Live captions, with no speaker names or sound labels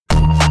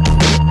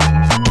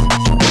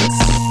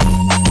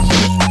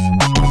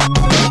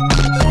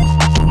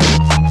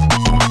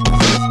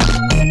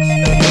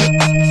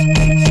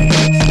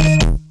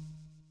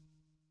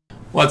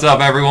What's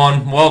up,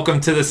 everyone? Welcome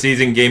to the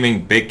Season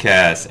Gaming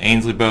Bigcast.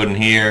 Ainsley Bowden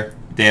here.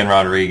 Dan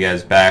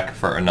Rodriguez back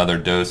for another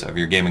dose of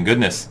your gaming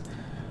goodness.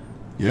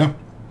 Yeah,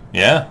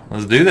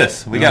 let's do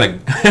this. We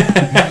gotta.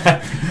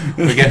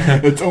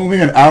 It's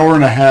only an hour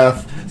and a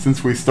half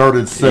since we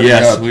started setting up.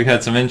 Yes, we've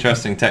had some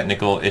interesting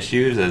technical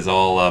issues, as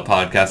all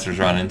podcasters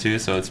run into,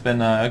 so it's been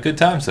a good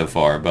time so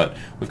far. But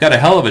we've got a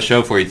hell of a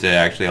show for you today,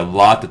 actually. A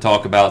lot to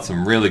talk about,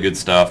 some really good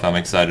stuff I'm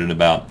excited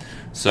about.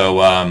 So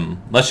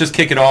let's just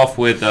kick it off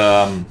with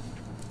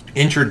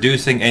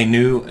introducing a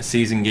new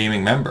Season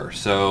Gaming member.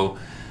 So,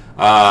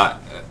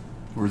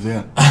 where's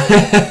that?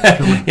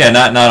 Yeah,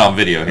 not on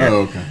video here.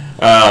 Oh, okay.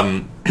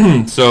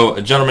 So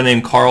a gentleman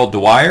named Carl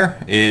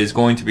Dwyer is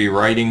going to be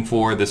writing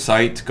for the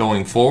site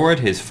going forward.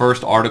 His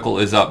first article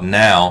is up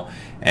now,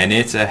 and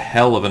it's a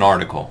hell of an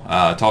article.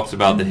 It talks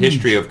about the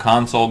history of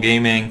console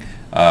gaming,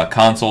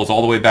 consoles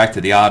all the way back to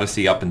the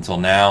Odyssey up until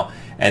now,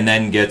 and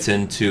then gets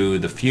into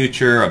the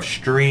future of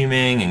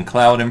streaming and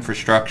cloud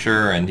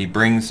infrastructure, and he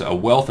brings a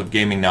wealth of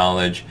gaming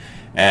knowledge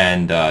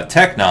and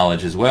tech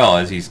knowledge as well,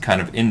 as he's kind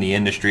of in the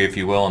industry, if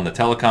you will, on the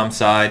telecom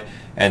side.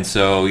 And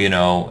so,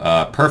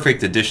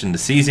 perfect addition to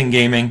Season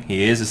Gaming.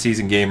 He is a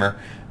seasoned gamer.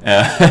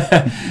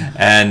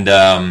 And,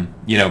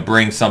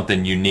 brings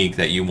something unique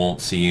that you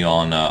won't see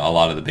on a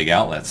lot of the big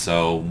outlets.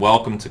 So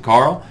welcome to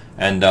Carl.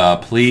 And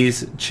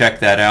please check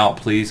that out.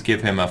 Please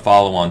give him a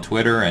follow on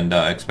Twitter, and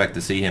expect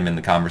to see him in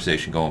the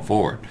conversation going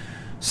forward.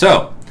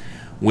 So,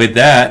 with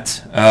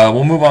that,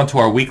 we'll move on to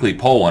our weekly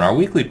poll. And our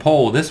weekly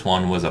poll, this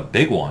one was a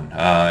big one.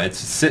 It's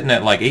sitting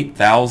at like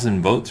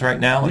 8,000 votes right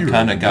now. It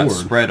kind of got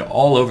spread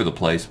all over the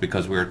place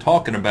because we were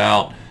talking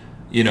about,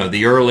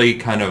 the early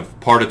kind of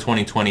part of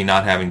 2020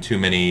 not having too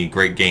many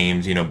great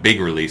games,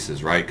 big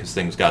releases, right? Because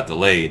things got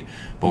delayed.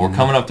 But we're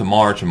coming up to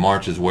March, and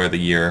March is where the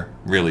year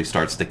really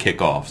starts to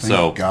kick off.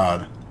 Thank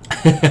God.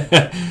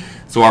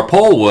 So our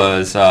poll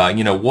was,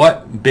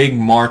 what big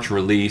March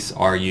release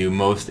are you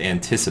most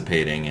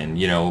anticipating? And,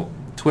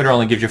 Twitter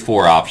only gives you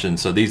 4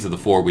 options, so these are the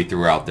 4 we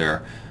threw out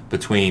there.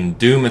 Between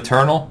Doom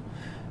Eternal,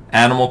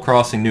 Animal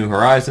Crossing New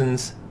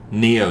Horizons,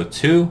 Nioh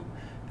 2,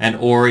 and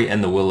Ori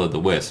and the Will of the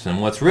Wisps.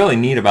 And what's really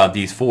neat about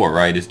these 4,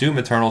 right, is Doom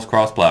Eternal's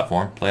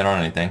cross-platform, play it on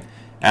anything.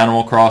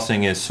 Animal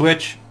Crossing is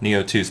Switch,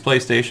 Nioh 2's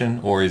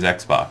PlayStation, Ori's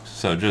Xbox.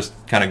 So just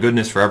kind of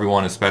goodness for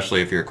everyone,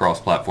 especially if you're a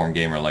cross-platform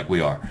gamer like we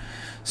are.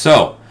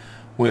 So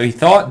we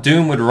thought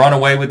Doom would run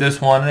away with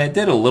this one, and it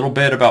did a little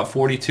bit. About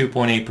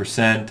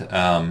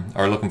 42.8%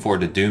 are looking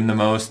forward to Doom the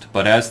most.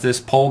 But as this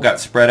poll got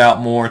spread out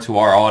more to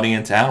our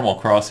audience, Animal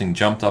Crossing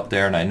jumped up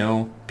there, and I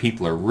know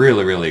people are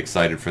really, really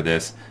excited for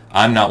this.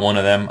 I'm not one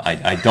of them.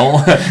 I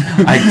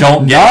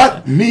don't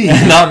Not me.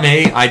 Not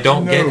me. I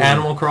don't get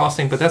Animal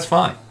Crossing, but that's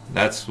fine.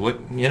 That's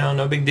what,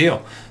 no big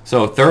deal.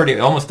 So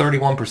almost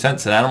 31%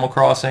 said Animal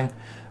Crossing.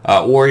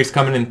 Ori's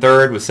coming in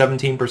third with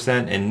 17%,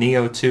 and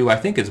Nioh 2, I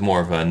think, is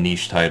more of a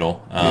niche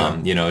title.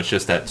 It's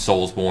just that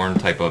Soulsborne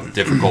type of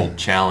difficult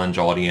challenge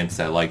audience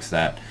that likes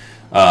that,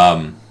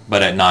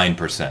 but at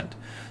 9%.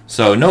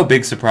 So no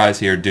big surprise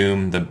here.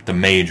 Doom, the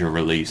major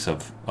release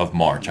of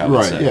March, I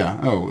would say. Right, yeah.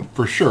 Oh,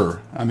 for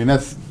sure. I mean,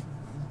 that's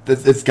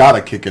it's got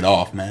to kick it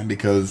off, man,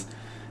 because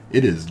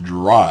it is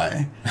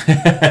dry.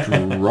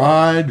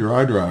 dry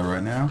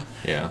right now.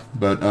 Yeah.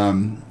 But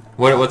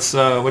What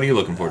are you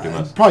looking forward to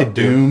most? probably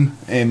Doom,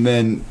 and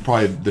then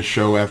probably the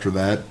show after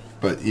that.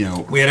 But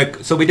we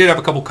did have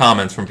a couple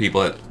comments from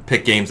people that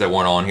picked games that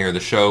weren't on here. The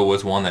show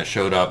was one that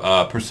showed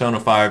up. Persona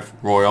 5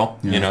 Royal,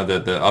 the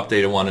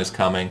updated one is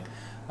coming.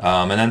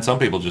 And then some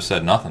people just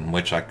said nothing,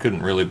 which I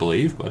couldn't really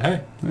believe. But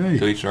hey,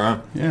 to each their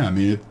own. Yeah, I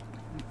mean,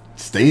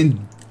 stay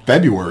in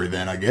February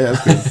then, I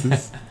guess, because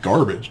it's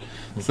garbage.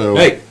 So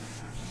hey,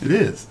 it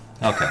is.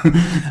 Okay.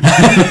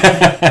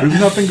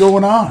 There's nothing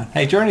going on.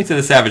 Hey, Journey to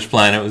the Savage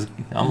Planet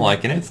I'm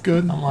liking it. It's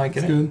good. I'm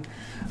liking it. Good.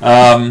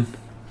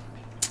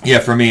 Yeah,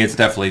 for me, it's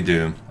definitely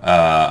Doom.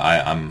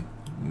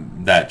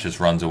 That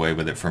just runs away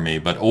with it for me.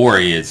 But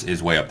Ori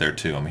is way up there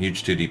too. I'm a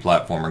huge 2D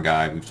platformer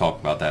guy. We've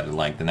talked about that at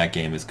length, and that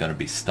game is going to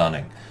be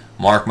stunning.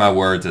 Mark my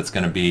words, it's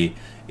going to be.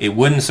 It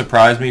wouldn't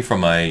surprise me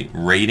from a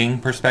rating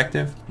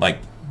perspective, like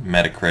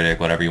Metacritic,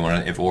 whatever you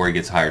want, if Ori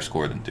gets a higher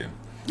score than Doom.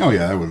 Oh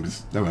yeah, that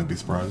wouldn't be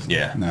surprising.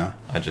 Yeah, no.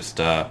 I just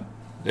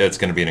it's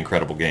going to be an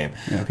incredible game.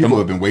 Yeah, people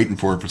have been waiting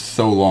for it for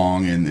so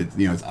long, and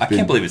I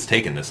can't believe it's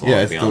taken this long.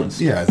 Yeah, to be honest.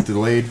 It's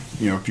delayed,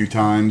 a few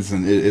times,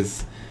 and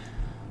it's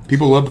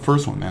people love the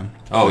first one, man.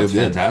 Oh, it's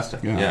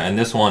fantastic. Yeah, and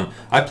this one,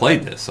 I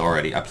played this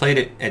already. I played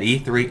it at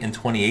E3 in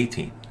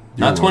 2018,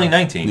 not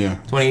 2019. Yeah,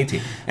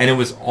 2018, and it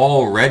was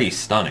already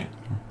stunning.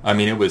 I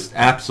mean, it was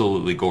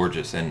absolutely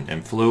gorgeous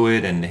and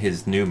fluid, and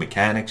his new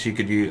mechanics you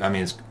could use. I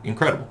mean, it's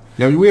incredible.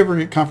 Now, do we ever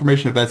get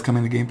confirmation if that's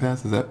coming to Game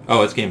Pass? Is that?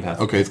 Oh, it's Game Pass.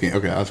 Okay, it's Game.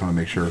 Okay, I just want to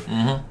make sure.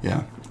 Mm-hmm.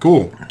 Yeah,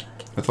 cool.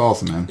 That's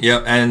awesome, man.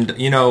 Yeah, and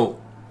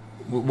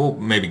we'll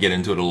maybe get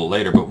into it a little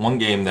later, but one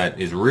game that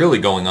is really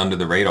going under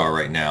the radar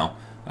right now,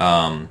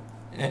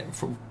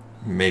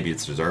 maybe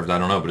it's deserved, I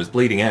don't know, but it's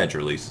Bleeding Edge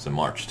releases in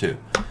March too.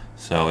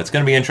 So it's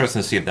going to be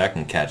interesting to see if that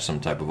can catch some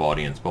type of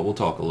audience, but we'll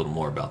talk a little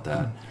more about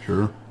that.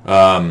 Sure.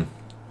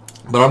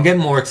 But I'm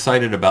getting more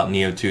excited about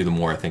Neo 2 the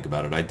more I think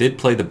about it. I did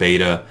play the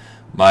beta.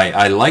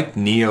 I liked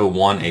Neo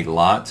 1 a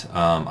lot.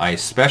 I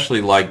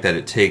especially like that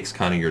it takes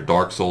kind of your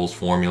Dark Souls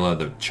formula,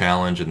 the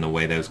challenge, and the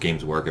way those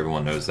games work.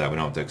 Everyone knows that. We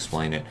don't have to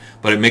explain it.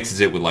 But it mixes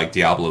it with like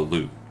Diablo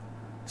loot.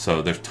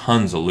 So there's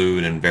tons of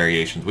loot and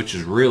variations, which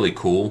is really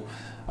cool.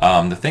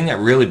 The thing that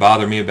really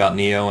bothered me about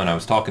Neo, and I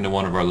was talking to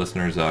one of our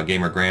listeners,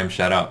 Gamer Graham,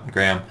 shout out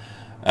Graham,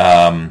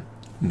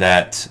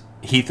 that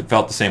he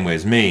felt the same way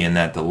as me, and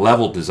that the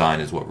level design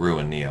is what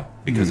ruined Neo.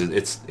 Because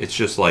it's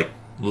just like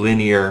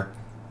linear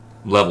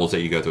levels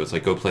that you go through. It's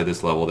like, go play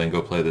this level, then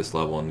go play this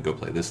level, and go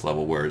play this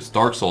level. Whereas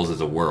Dark Souls is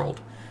a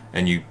world,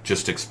 and you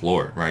just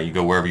explore it, right? You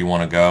go wherever you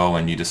want to go,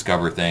 and you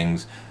discover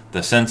things.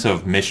 The sense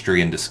of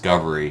mystery and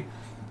discovery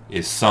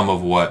is some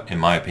of what, in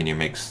my opinion,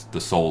 makes the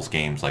Souls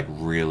games like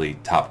really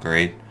top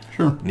grade.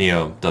 Sure.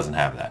 Neo doesn't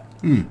have that.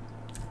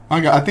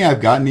 I think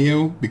I've got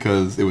Neo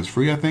because it was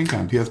free, I think,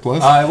 on PS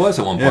Plus. It was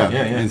at one point,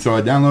 yeah. And so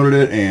I downloaded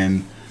it,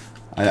 and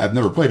I've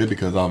never played it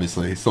because,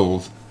 obviously,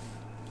 Souls.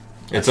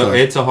 It's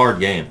a hard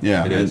game.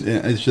 Yeah, it is.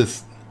 It's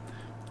just,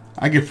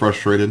 I get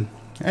frustrated.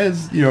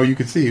 As, you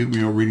can see,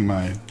 reading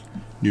my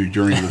new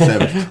Journey to the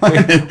Savage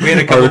Planet. We had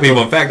a couple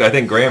people. In fact, I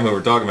think Graham, who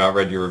we're talking about,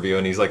 read your review,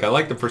 and he's like, "I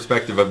like the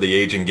perspective of the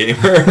aging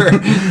gamer."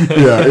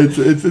 Yeah,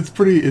 it's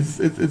pretty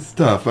it's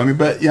tough. I mean,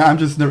 but yeah, I've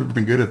just never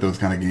been good at those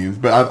kind of games.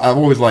 But I've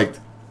always liked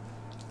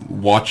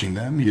watching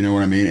them. You know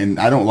what I mean? And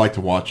I don't like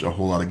to watch a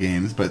whole lot of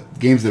games, but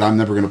games that I'm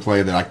never going to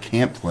play that I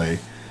can't play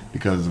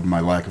because of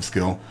my lack of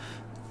skill,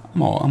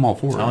 I'm all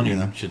for it.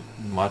 You should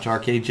watch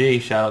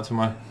RKG. Shout out to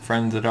my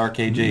friends at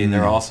RKG.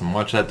 They're awesome.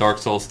 Watch that Dark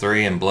Souls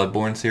 3 and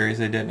Bloodborne series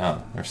they did.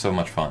 Oh, they're so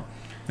much fun.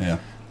 Yeah.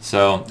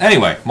 So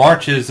anyway,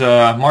 March is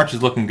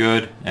looking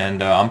good,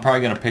 and I'm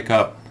probably going to pick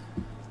up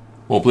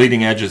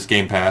Bleeding Edge's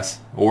Game Pass,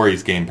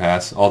 Ori's Game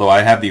Pass. Although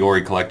I have the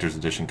Ori Collector's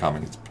Edition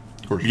coming. It's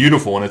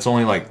beautiful, and it's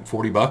only like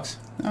 $40.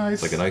 Nice.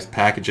 It's like a nice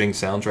packaging,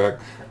 soundtrack.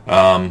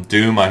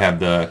 Doom, I have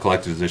the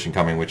Collector's Edition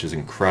coming, which is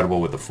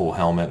incredible with the full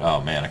helmet.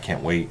 Oh man, I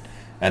can't wait.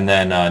 And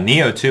then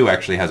Neo 2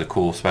 actually has a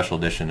cool special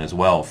edition as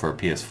well for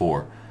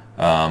PS4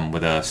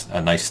 with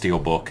a nice steel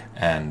book,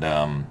 and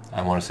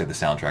I want to say the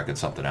soundtrack and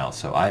something else.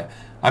 So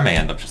I may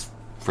end up just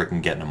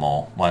freaking getting them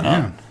all. Why not?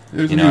 Yeah.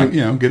 There's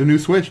get a new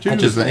Switch too.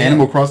 There's an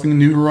Animal Crossing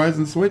New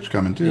Horizons Switch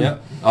coming too. Yeah.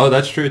 Oh,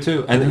 that's true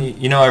too.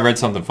 And I read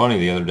something funny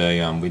the other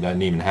day. We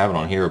didn't even have it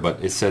on here,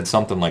 but it said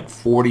something like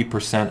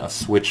 40% of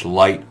Switch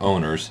Lite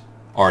owners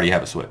already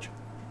have a Switch,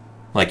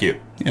 like you.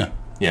 Yeah.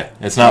 Yeah,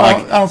 it's not like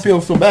I don't feel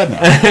so bad now.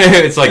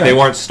 It's like they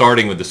weren't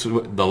starting with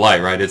the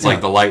Lite, right? It's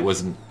like the Lite was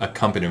an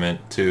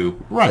accompaniment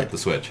to the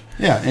Switch.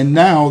 Yeah, and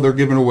now they're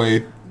giving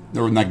away,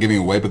 or not giving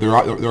away, but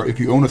they're if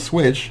you own a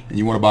Switch and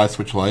you want to buy a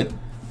Switch Lite,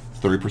 it's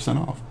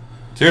 30% off.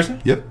 Seriously?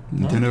 Yep,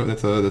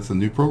 Nintendo. That's a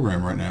new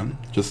program right now.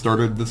 Just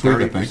started this week,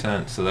 I think.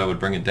 30%, so that would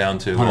bring it down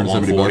to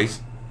 $140.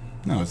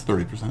 No, it's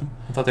 30%.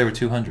 I thought they were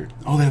 200.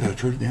 Oh, they're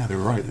true. Yeah, they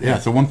were right. Yeah,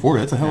 so 140.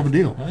 That's a hell of a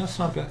deal. Well, that's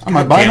not bad. I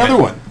might buy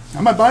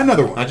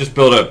another one. I just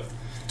built a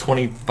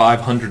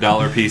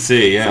 $2,500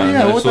 PC. Yeah,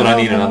 that's what I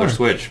need another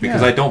Switch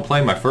because I don't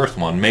play my first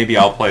one. Maybe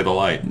I'll play the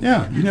Lite.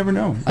 Yeah, you never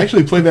know. I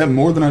actually played that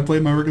more than I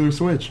played my regular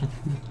Switch.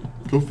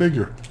 Go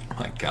figure. Oh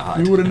my God.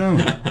 Who would have known?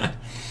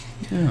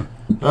 Yeah.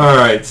 All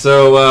right,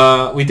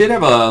 so we did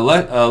have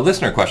a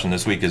listener question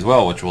this week as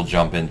well, which we'll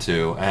jump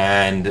into,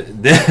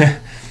 and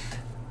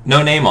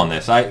no name on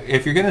this.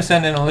 If you're going to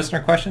send in a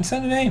listener question,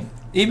 send a name,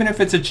 even if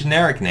it's a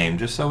generic name,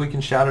 just so we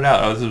can shout it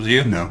out. Oh, this was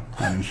you? No.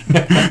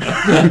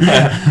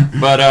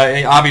 But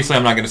obviously,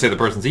 I'm not going to say the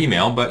person's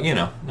email, but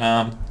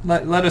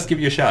let us give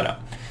you a shout out.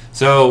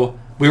 So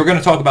we were going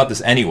to talk about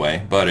this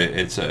anyway, but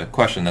it's a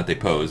question that they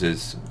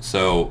pose.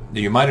 So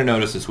you might have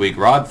noticed this week,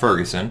 Rod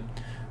Ferguson,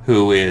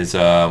 who is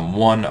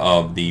one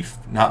of the,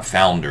 not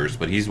founders,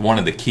 but he's one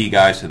of the key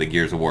guys to the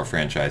Gears of War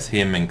franchise.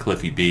 Him and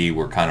Cliffy B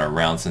were kind of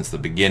around since the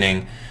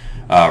beginning.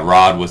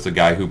 Rod was the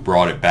guy who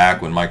brought it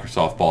back when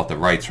Microsoft bought the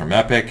rights from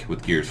Epic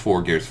with Gears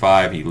 4, Gears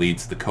 5. He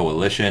leads the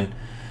Coalition.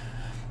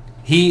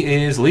 He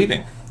is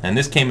leaving, and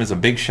this came as a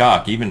big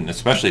shock,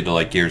 especially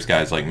to Gears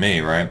guys like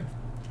me, right?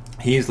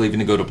 He's leaving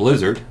to go to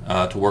Blizzard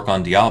to work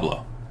on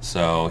Diablo.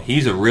 So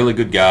he's a really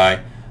good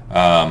guy.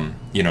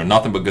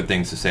 Nothing but good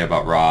things to say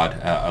about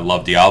Rod. I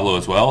love Diablo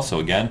as well, so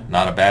again,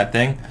 not a bad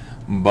thing.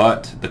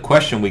 But the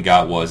question we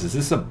got was, is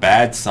this a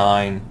bad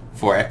sign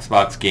for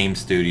Xbox Game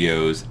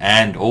Studios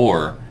and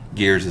or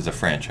Gears as a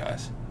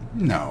franchise?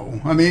 No.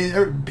 I mean,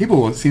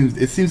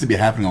 it seems to be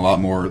happening a lot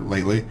more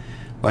lately.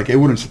 It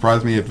wouldn't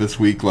surprise me if this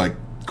week,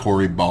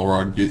 Corey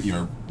Balrog,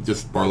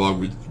 just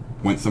Barlog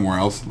went somewhere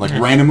else,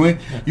 randomly.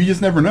 Yeah. You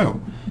just never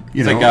know.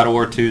 It's like God of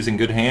War 2's in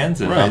good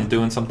hands, and I'm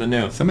doing something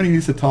new. Somebody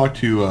needs to talk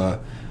to,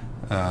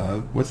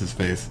 what's his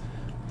face?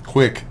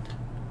 Quick.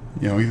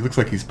 He looks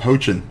like he's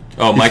poaching.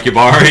 Oh, Mike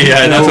Ybarra?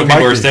 Yeah, that's what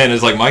people are saying,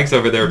 is Mike's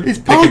over there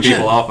picking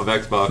people off of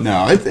Xbox.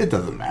 No, it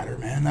doesn't matter,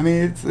 man. I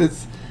mean,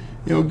 it's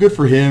good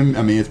for him.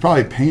 I mean, it's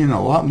probably paying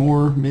a lot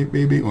more,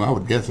 maybe. Well, I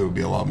would guess it would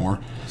be a lot more.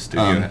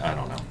 Studio, I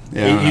don't know.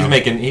 Yeah,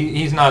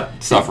 he's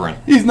not suffering.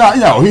 He's not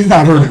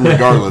hurting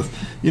regardless.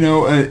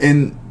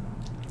 And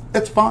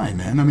that's fine,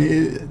 man. I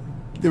mean,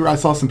 I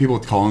saw some people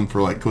calling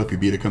for like Cliffy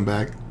B to come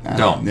back.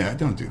 Don't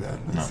do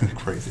that. That's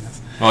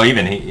craziness. Well,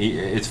 even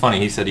it's funny.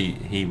 He said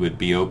he would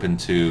be open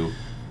to,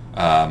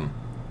 not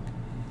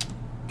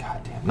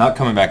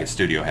coming back at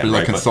studio head,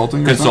 like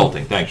consulting.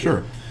 Consulting. Thank you.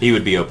 Sure. He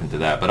would be open to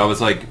that, but I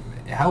was like,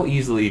 how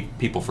easily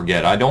people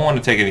forget. I don't want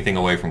to take anything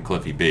away from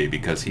Cliffy B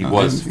because he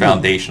was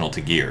foundational to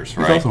Gears.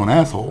 Right. He's also an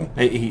asshole.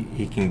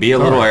 He can be a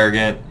little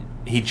arrogant.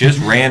 He just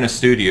ran a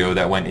studio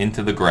that went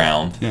into the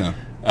ground. Yeah.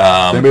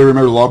 Does anybody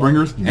remember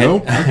Lawbringers? No.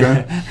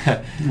 Okay.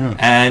 Yeah.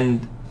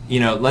 And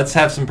let's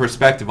have some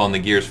perspective on the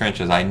Gears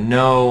franchise. I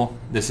know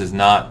this is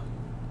not.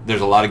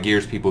 There's a lot of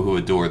Gears people who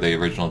adore the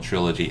original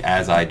trilogy,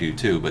 as I do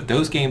too. But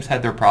those games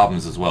had their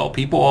problems as well.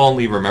 People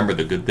only remember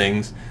the good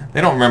things.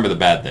 They don't remember the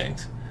bad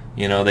things.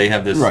 They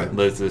have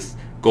this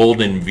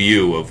golden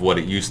view of what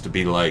it used to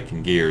be like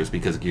in Gears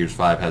because Gears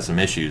 5 has some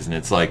issues, and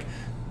it's like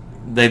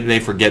they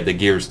forget that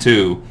Gears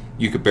 2,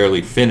 you could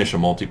barely finish a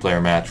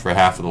multiplayer match for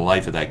half of the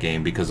life of that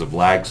game because of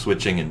lag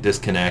switching and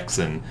disconnects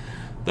and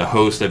the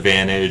host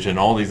advantage and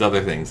all these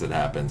other things that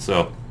happen.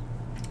 So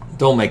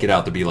don't make it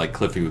out to be like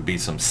Cliffy would be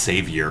some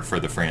savior for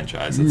the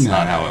franchise. That's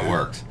not how it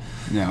works.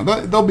 No,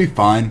 they'll be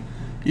fine.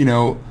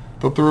 They'll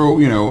throw,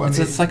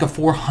 It's like a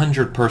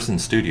 400-person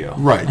studio.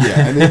 Right,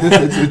 yeah. And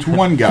it's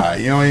one guy,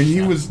 and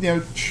he was,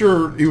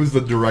 sure, he was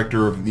the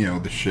director of,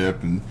 the ship,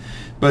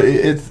 but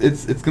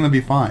it's going to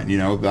be fine,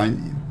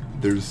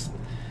 There's,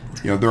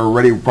 they're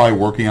already probably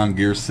working on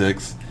Gear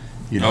 6,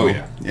 Oh,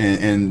 yeah.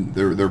 And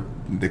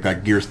they've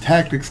got Gears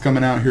Tactics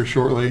coming out here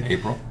shortly.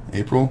 April.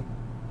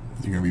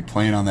 You're going to be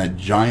playing on that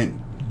giant...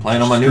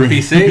 Playing on my new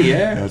PC,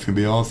 yeah. That's going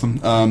to be awesome.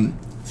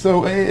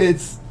 So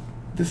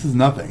this is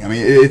nothing. I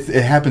mean,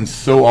 it happens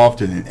so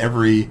often in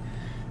every,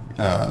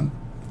 I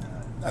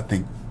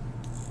think,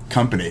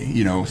 company.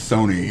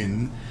 Sony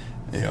and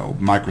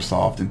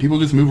Microsoft, and people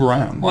just move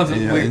around. Well,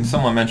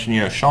 someone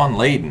mentioned, Sean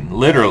Layden,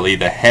 literally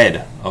the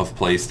head of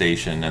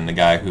PlayStation and the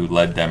guy who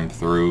led them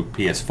through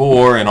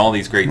PS4 and all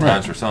these great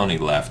times for Sony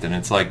left, and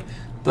it's like,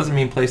 doesn't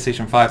mean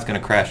PlayStation 5 is going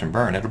to crash and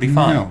burn. It'll be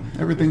fine. No,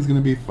 everything's going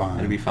to be fine.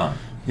 It'll be fine.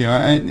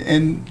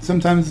 And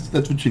sometimes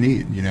that's what you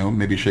need,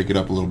 maybe shake it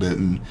up a little bit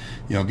and,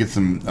 get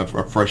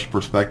a fresh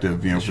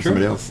perspective, for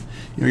somebody else.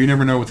 You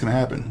never know what's going to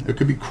happen. It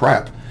could be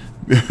crap.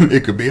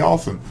 It could be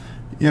awesome.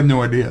 You have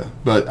no idea.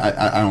 But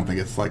I don't think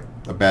it's like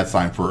a bad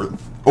sign for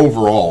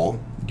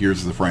overall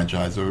Gears of the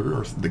franchise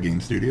or the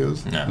game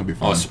studios. No. It'll be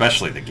fun. Well,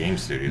 especially the game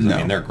studios. No. I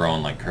mean, they're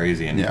growing like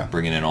crazy and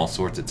bringing in all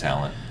sorts of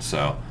talent.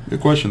 So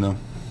good question, though.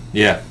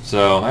 Yeah,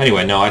 so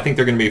anyway, no, I think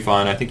they're going to be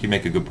fine. I think you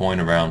make a good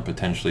point around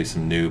potentially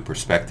some new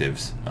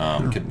perspectives.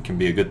 Can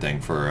be a good thing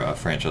for a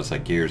franchise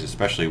like Gears,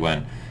 especially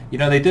when,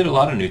 they did a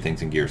lot of new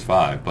things in Gears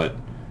 5, but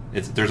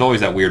there's always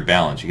that weird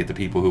balance. You get the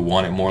people who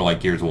want it more like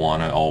Gears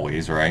 1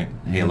 always, right?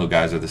 Mm-hmm. Halo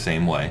guys are the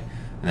same way.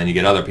 And then you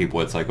get other people,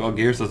 it's like, oh,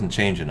 Gears doesn't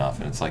change enough.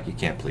 And it's like, you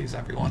can't please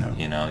everyone.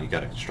 No. You got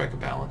to strike a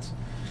balance.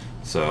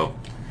 So,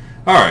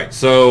 all right.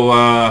 So,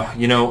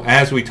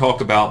 as we talk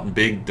about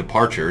big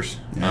departures,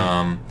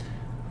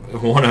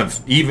 one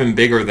of even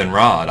bigger than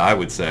Rod, I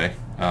would say,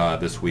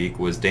 this week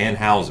was Dan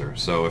Houser.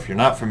 So if you're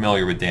not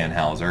familiar with Dan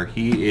Houser,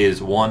 he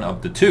is one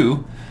of the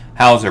two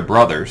Houser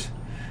brothers.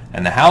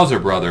 And the Houser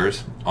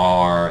brothers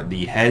are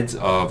the heads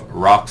of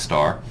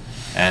Rockstar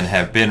and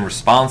have been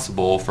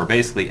responsible for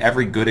basically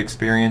every good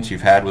experience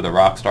you've had with a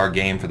Rockstar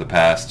game for the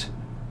past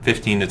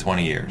 15 to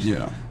 20 years.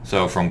 Yeah.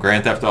 So from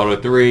Grand Theft Auto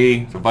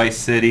 3 to Vice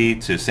City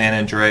to San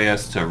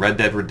Andreas to Red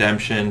Dead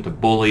Redemption to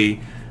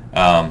Bully,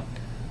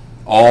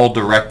 all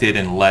directed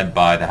and led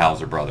by the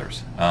Houser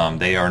brothers.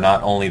 They are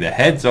not only the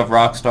heads of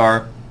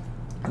Rockstar,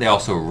 they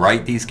also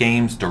write these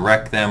games,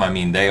 direct them. I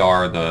mean, they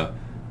are the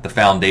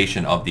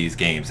foundation of these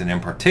games. And in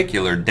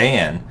particular,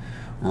 Dan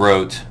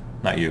wrote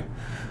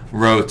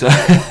Red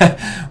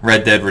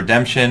Dead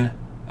Redemption,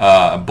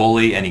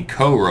 Bully, and he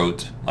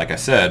co-wrote, like I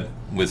said,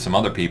 with some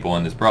other people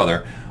and his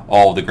brother,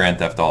 all of the Grand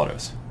Theft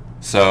Autos.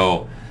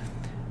 So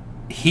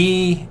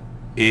he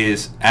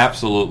is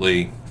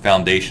absolutely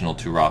foundational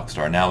to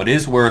Rockstar. Now, it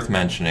is worth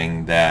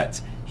mentioning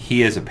that he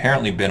has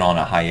apparently been on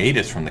a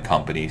hiatus from the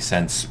company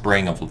since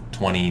spring of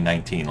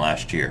 2019,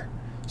 last year.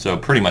 So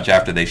pretty much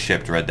after they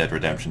shipped Red Dead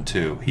Redemption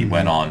 2, he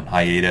went on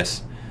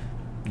hiatus,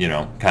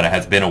 kind of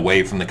has been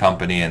away from the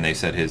company, and they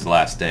said his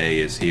last day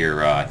is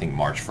here, I think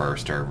March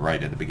 1st or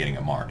right at the beginning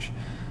of March.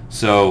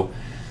 So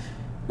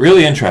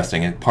really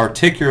interesting, and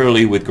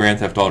particularly with Grand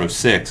Theft Auto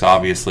 6,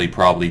 obviously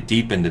probably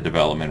deep into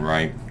development,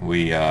 right?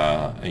 We,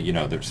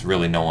 there's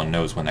really no one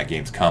knows when that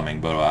game's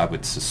coming, but I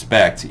would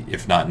suspect,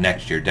 if not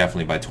next year,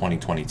 definitely by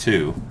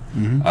 2022.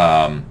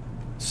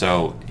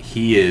 So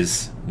he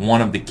is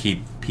one of the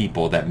key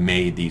people that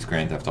made these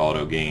Grand Theft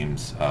Auto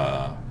games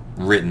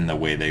written the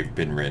way they've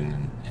been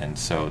written, and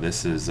so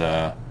this is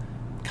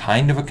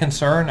kind of a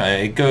concern.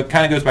 It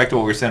kind of goes back to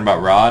what we were saying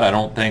about Rod. I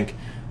don't think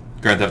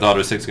Grand Theft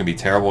Auto 6 is going to be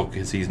terrible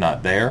because he's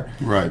not there.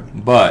 Right.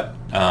 But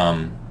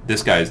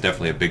this guy is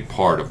definitely a big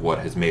part of what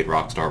has made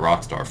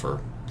Rockstar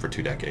for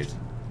 2 decades.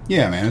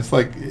 Yeah, man. It's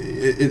like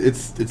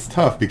it's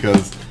tough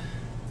because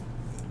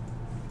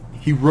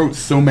he wrote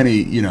so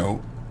many,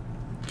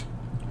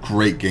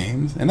 great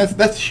games, and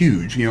that's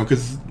huge, you know,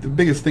 because the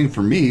biggest thing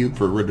for me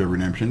for Red Dead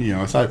Redemption, you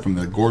know, aside from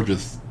the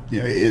gorgeous, you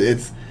know,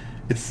 it's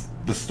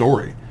the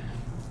story,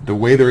 the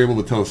way they're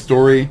able to tell a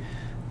story,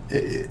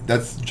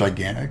 that's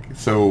gigantic.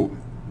 So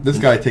this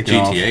guy taking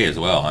GTA as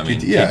well. I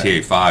mean,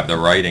 GTA 5, the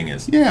writing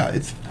is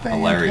it's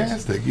hilarious.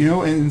 fantastic, you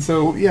know, and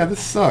so this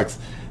sucks.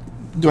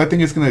 Do I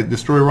think it's going to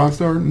destroy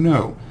Rockstar?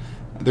 No.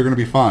 They're going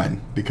to be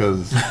fine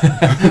because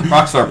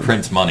Rockstar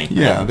prints money.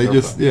 Yeah, they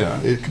just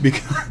it could be.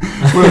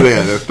 What are they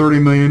at? 30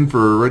 million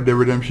for Red Dead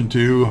Redemption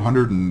 2,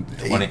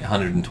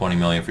 120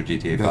 million for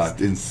GTA 5.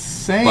 That's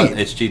insane. But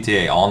it's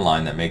GTA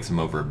Online that makes them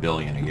over $1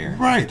 billion a year.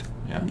 Right.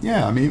 Yeah.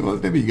 Yeah. I mean, well,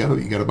 maybe you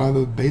gotta buy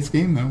the base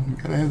game though. You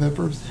gotta have that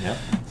first. Yeah.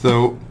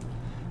 So,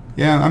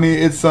 yeah. I mean,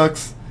 it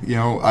sucks. You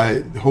know,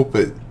 I hope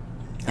that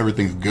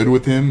everything's good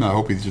with him. I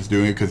hope he's just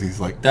doing it because he's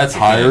like that's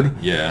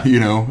tired. Yeah. You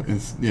know,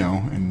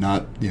 and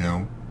not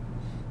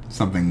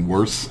something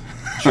worse.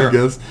 Sure. I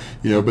guess.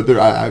 You know, but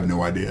I have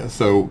no idea.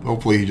 So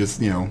hopefully he just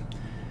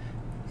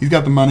he's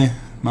got the money.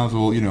 Might as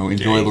well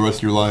enjoy the rest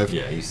of your life.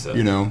 Yeah, he's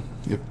you know,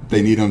 if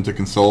they need him to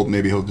consult,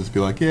 maybe he'll just be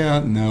like, yeah,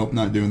 no,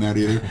 not doing that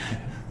either.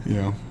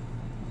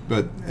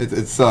 But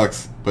it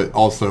sucks. But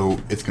also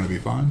it's going to be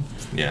fine.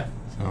 Yeah.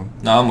 So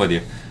no, I'm with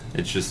you.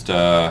 It's just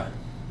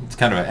it's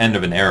kind of an end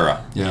of an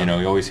era. Yeah.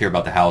 You always hear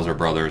about the Hauser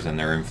brothers and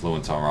their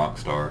influence on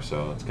Rockstar,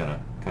 so it's kind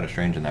of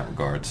strange in that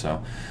regard.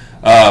 So,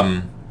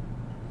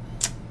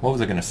 what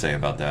was I going to say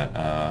about that?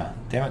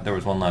 Damn it, there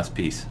was one last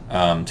piece.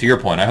 To your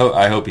point,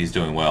 I hope he's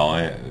doing well.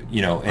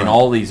 In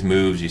all these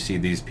moves, you see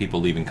these people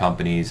leaving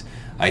companies.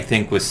 I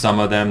think with some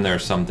of them,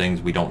 there's some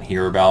things we don't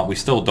hear about. We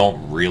still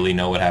don't really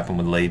know what happened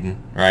with Layden,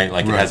 right?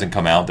 Like, it hasn't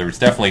come out. There's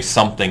definitely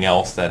something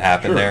else that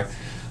happened there.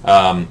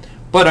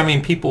 But, I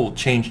mean, people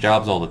change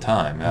jobs all the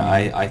time.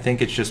 Mm-hmm. I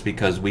think it's just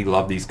because we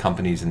love these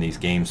companies and these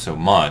games so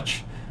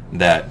much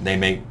that they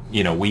make,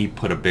 we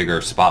put a bigger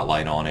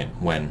spotlight on it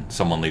when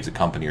someone leaves a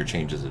company or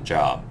changes a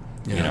job.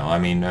 Yeah. I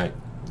mean... no,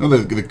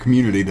 the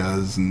community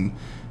does, and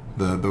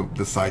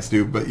the sites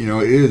do, but,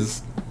 it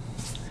is...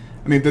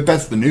 I mean,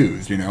 that's the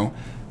news,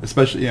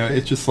 Especially,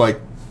 it's just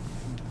like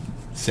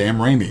Sam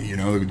Raimi,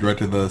 who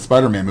directed the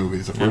Spider-Man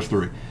movies, the first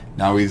three.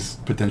 Now he's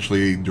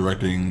potentially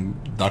directing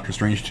Doctor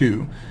Strange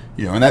 2,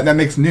 and that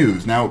makes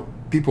news. Now,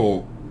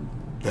 people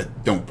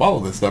that don't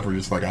follow this stuff are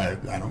just like, I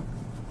don't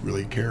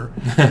really care,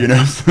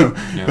 So,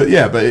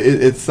 Yeah. But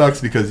it sucks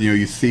because,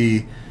 you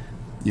see,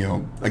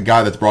 a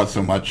guy that's brought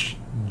so much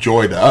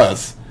joy to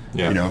us,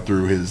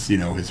 through his,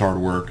 his hard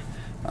work.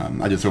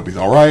 I just hope he's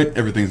all right.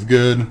 Everything's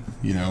good,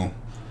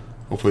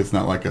 Hopefully it's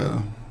not like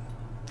a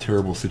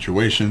terrible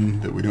situation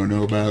that we don't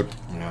know about.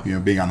 Yeah.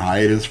 Being on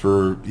hiatus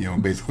for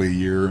basically a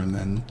year and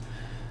then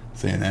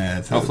saying,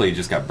 hopefully you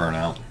just got burnt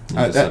out.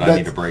 Just said, I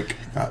need a break.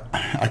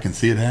 I can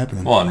see it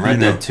happening. Well, and Red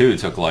Dead 2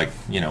 took 8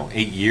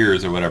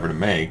 years or whatever to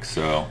make,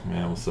 so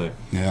we'll see.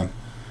 Yeah.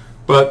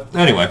 But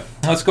anyway,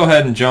 let's go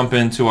ahead and jump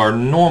into our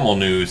normal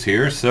news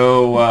here.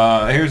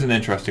 So here's an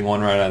interesting one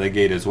right out of the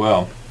gate as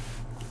well.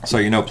 So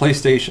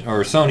PlayStation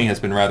or Sony has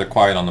been rather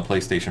quiet on the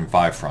PlayStation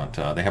 5 front.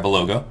 They have a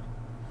logo.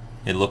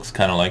 It looks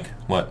kind of like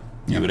what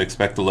you would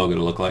expect the logo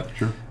to look like.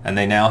 Sure. And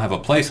they now have a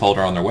placeholder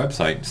on their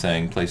website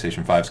saying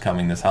PlayStation 5's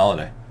coming this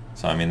holiday.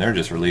 So, I mean, they're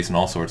just releasing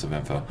all sorts of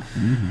info.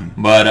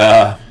 Mm-hmm.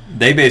 But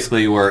they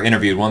basically were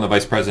interviewed. One of the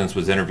vice presidents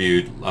was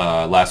interviewed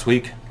last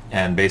week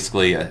and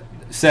basically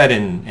said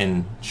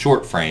in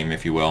short frame,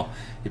 if you will,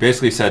 he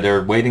basically said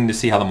they're waiting to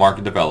see how the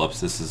market develops.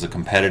 This is a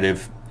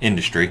competitive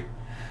industry.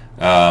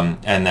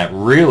 And that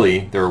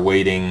really they're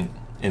waiting,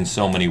 in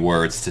so many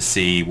words, to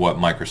see what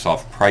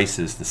Microsoft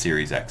prices the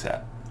Series X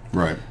at.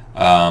 Right.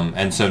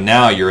 And so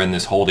now you're in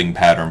this holding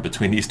pattern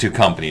between these two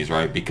companies,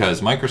 right?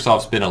 Because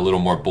Microsoft's been a little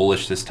more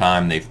bullish this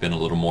time. They've been a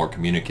little more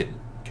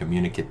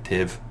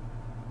communicative.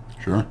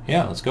 Sure.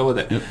 Yeah, let's go with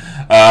it. Yep.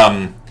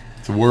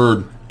 It's a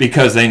word.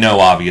 Because they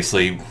know,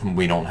 obviously,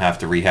 we don't have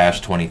to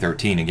rehash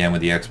 2013 again with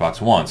the Xbox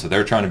One. So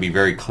they're trying to be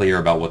very clear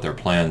about what their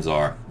plans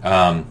are.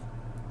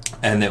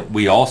 And that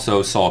we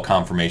also saw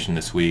confirmation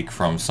this week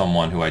from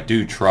someone who I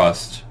do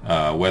trust,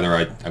 whether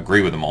I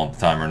agree with him all the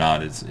time or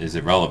not is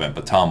irrelevant,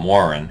 but Tom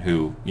Warren,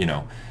 who,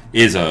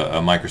 is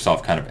a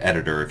Microsoft kind of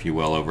editor, if you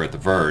will, over at The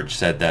Verge,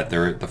 said that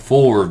the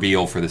full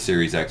reveal for the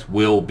Series X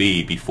will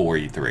be before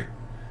E3.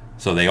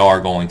 So they are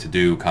going to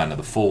do kind of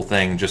the full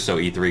thing just so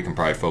E3 can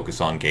probably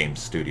focus on games,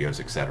 studios,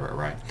 etc.,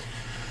 right?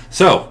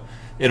 So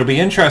it'll be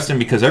interesting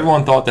because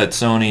everyone thought that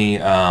Sony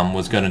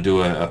was going to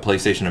do a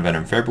PlayStation event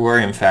in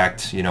February. In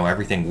fact,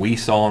 everything we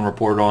saw and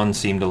reported on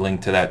seemed to link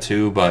to that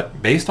too.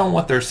 But based on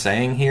what they're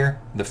saying here,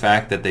 the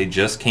fact that they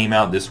just came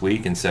out this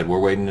week and said we're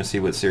waiting to see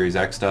what Series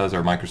X does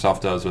or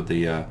Microsoft does with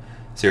the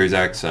Series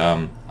X,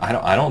 I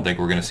don't think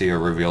we're going to see a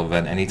reveal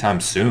event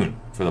anytime soon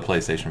for the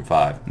PlayStation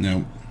 5.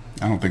 No,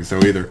 I don't think so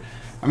either.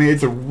 I mean,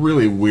 it's a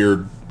really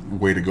weird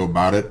way to go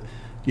about it.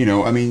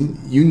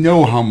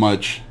 How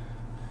much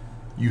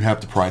you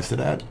have to price it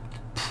at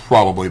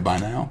probably by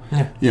now.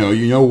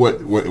 Yeah.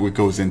 What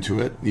goes into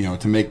it,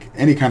 to make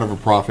any kind of a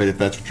profit, if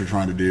that's what you're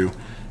trying to do,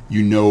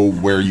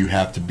 where you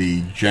have to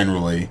be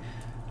generally,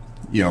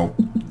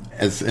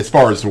 as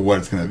far as to what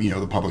it's going to,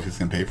 the public is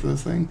going to pay for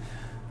this thing.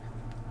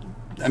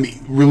 I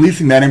mean,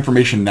 releasing that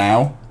information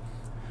now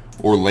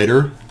or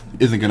later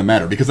isn't going to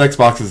matter because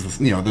Xbox is,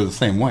 they're the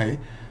same way.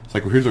 It's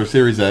like, well, here's our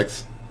Series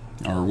X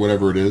or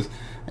whatever it is,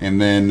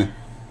 and then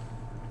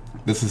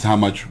this is how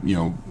much,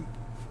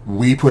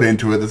 we put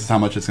into it. This is how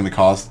much it's going to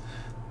cost.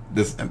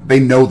 They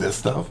know this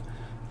stuff.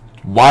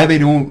 Why they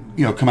don't,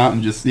 come out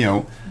and just,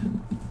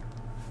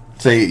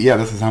 say, yeah,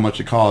 this is how much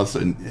it costs,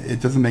 and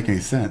it doesn't make any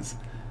sense.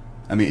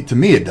 I mean, to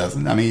me, it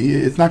doesn't. I mean,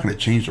 it's not going to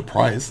change the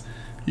price.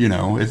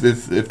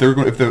 If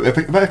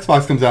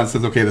Xbox comes out and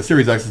says, okay, the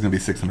Series X is going to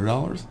be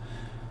 $600,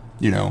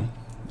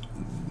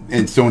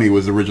 and Sony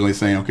was originally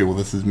saying, okay, well,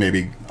 this is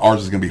maybe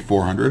ours is going to be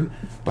 $400,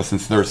 but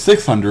since they're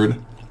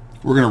 $600,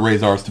 we're going to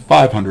raise ours to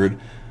 $500.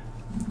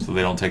 So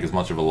they don't take as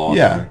much of a loss.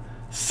 Yeah,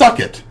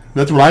 suck it.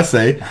 That's what I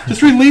say.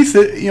 Just release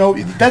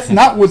it. That's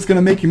not what's going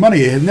to make you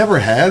money. It never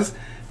has.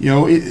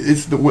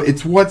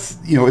 It's what's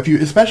if you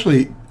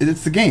especially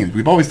it's the games.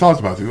 We've always talked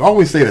about this. We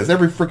always say this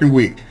every freaking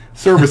week.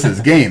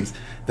 Services, games.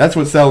 That's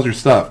what sells your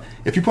stuff.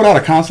 If you put out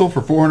a console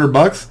for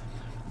 $400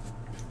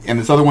 and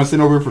this other one's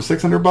sitting over here for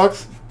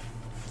 $600,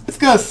 it's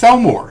gonna sell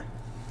more,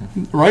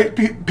 right?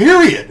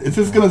 Period. It's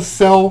just gonna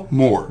sell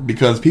more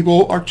because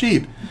people are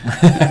cheap,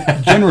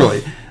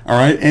 generally. All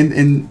right,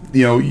 and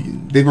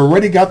they've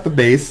already got the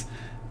base.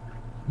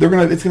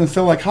 It's gonna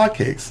sell like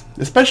hotcakes,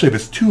 especially if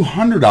it's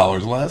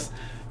 $200 less.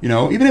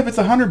 Even if it's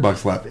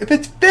 $100 less, if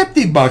it's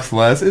 $50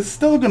 less, it's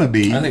still going to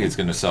be. I think it's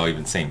going to sell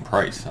even same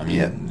price. I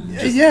mean,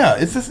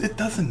 it's just it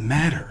doesn't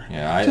matter.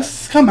 Yeah,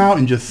 just come out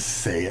and just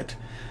say it.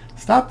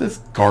 Stop this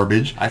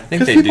garbage. I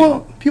think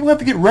people have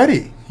to get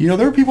ready.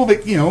 There are people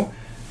that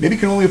maybe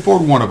can only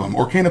afford one of them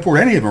or can't afford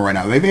any of them right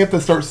now. They may have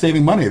to start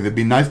saving money. It'd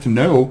be nice to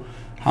know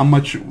how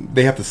much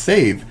they have to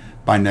save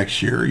by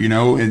next year.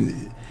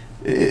 And.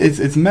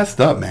 It's messed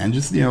up, man.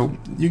 Just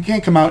you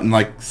can't come out in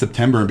like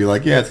September and be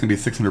like, yeah, it's gonna be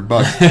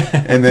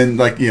 $600, and then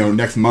like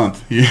next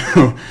month,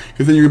 because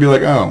then you're gonna be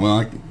like, oh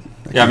well.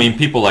 I mean,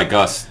 people like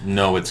us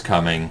know it's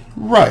coming,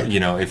 right?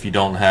 If you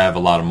don't have a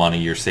lot of money,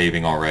 you're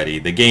saving already.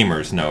 The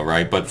gamers know,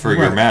 right? But for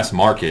your mass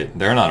market,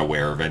 they're not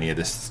aware of any of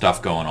this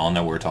stuff going on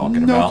that we're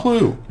talking about. No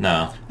clue.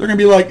 No. They're gonna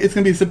be like, it's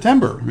gonna be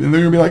September, and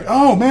they're gonna be like,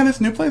 oh man,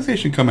 this new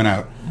PlayStation coming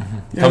out.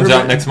 Mm-hmm. Comes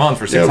out next month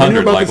for $600. Yeah, we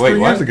knew about like, this wait, 3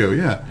 what? years ago,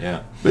 yeah.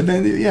 Yeah. But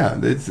then,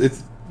 it's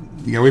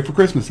you gotta wait for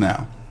Christmas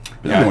now.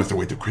 But nobody wants to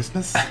wait till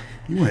Christmas.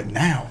 You want it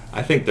now.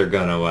 I think they're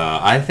gonna.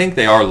 I think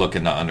they are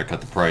looking to undercut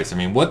the price. I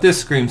mean, what this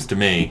screams to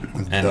me,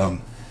 That's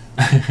dumb.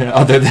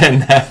 Other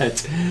than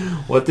that,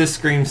 what this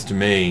screams to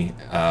me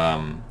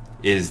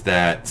is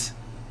that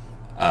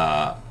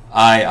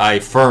I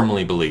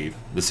firmly believe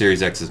the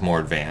Series X is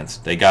more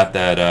advanced. They got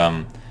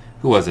that.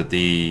 Who was it?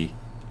 The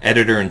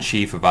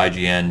editor-in-chief of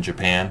IGN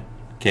Japan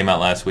came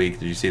out last week.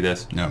 Did you see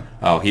this? No.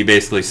 Oh, he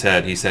basically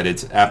said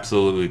it's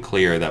absolutely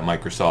clear that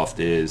Microsoft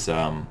is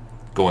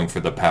going for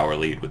the power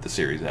lead with the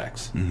Series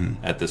X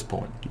at this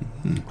point.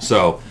 Mm-hmm.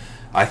 So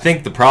I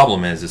think the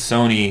problem is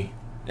Sony,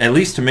 at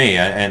least to me,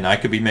 and I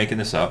could be making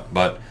this up,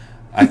 but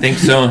I think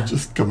Sony...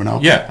 just coming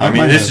out. Yeah, I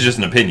mean, this is just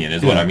an opinion,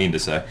 is what I mean to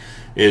say,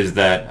 is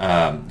that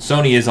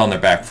Sony is on their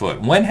back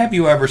foot. When have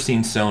you ever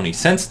seen Sony,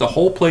 since the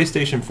whole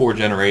PlayStation 4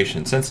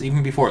 generation, since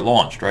even before it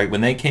launched, right, when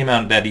they came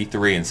out at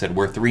E3 and said,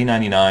 we're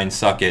 $399,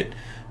 suck it,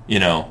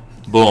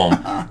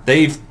 boom,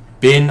 they've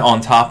been on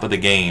top of the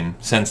game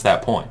since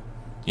that point,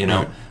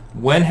 Right.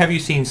 When have you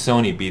seen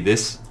Sony be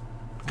this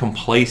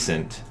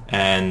complacent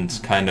and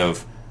kind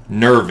of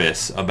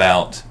nervous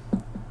about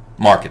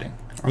marketing?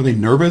 Are they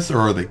nervous or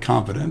are they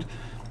confident?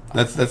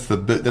 That's the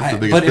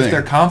biggest thing. But if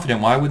they're confident,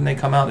 why wouldn't they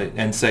come out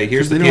and say,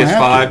 here's the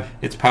PS5,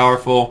 it's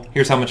powerful,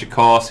 here's how much it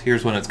costs,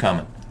 here's when it's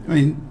coming? I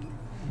mean,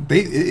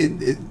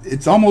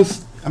 it's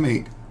almost,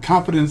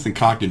 confidence and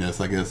cockiness,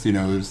 I guess,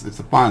 it's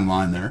a fine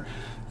line there.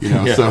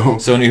 Yeah. So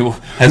Sony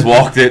has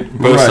walked it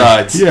both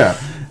sides. Yeah.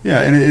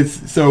 Yeah, and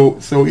it's so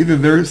either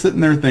they're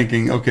sitting there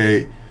thinking,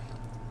 okay,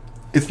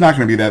 it's not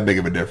going to be that big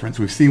of a difference.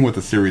 We've seen what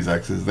the Series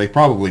X is. They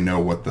probably know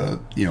what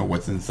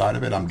what's inside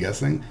of it, I'm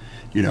guessing,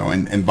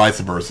 and vice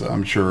versa.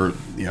 I'm sure,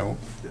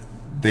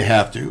 they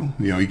have to.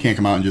 You can't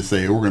come out and just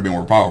say, we're going to be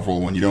more powerful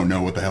when you don't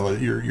know what the hell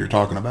you're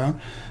talking about.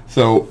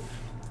 So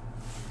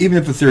even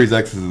if the Series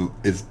X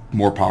is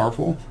more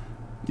powerful,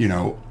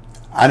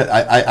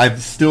 I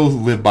still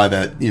live by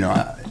that,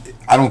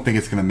 I don't think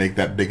it's going to make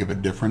that big of a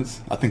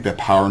difference. I think that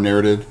power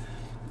narrative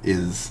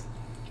is,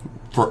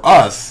 for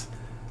us,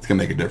 it's going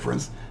to make a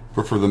difference.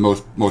 But for the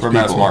most for people,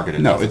 mass market,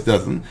 it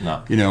doesn't.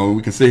 No.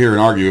 We can sit here and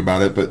argue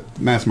about it, but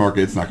mass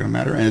market, it's not going to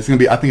matter. And it's going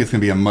to be, I think it's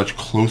going to be a much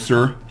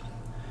closer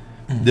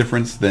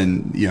difference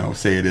than,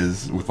 say it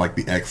is with like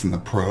the X and the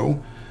Pro.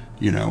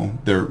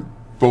 They're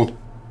both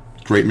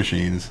great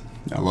machines.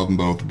 I love them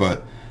both,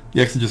 but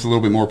the X is just a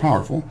little bit more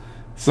powerful.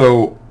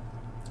 So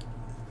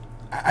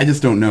I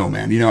just don't know,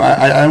 man.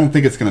 I don't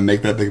think it's going to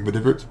make that big of a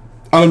difference.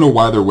 I don't know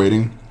why they're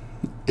waiting.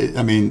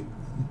 You're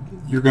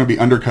going to be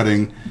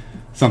undercutting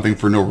something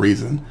for no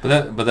reason.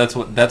 But that's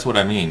what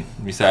I mean.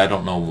 You say I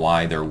don't know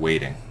why they're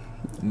waiting.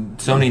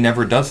 Sony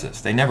never does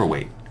this. They never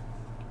wait.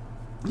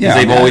 Because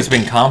they've always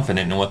been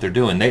confident in what they're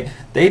doing.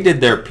 They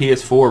did their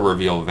PS4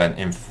 reveal event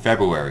in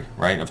February,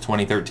 right, of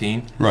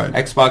 2013. Right.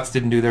 Xbox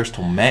didn't do theirs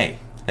till May.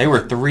 They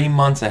were 3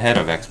 months ahead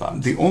of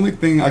Xbox. The only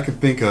thing I could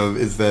think of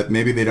is that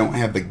maybe they don't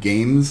have the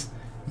games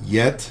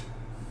yet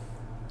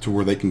to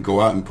where they can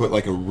go out and put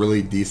like a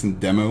really decent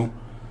demo.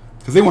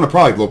 Because they want to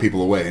probably blow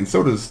people away, and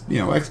so does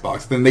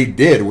Xbox. Then they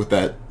did with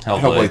that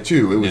Hellblade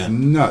 2. It was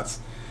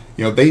nuts.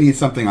 They need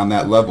something on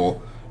that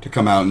level to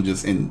come out and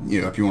just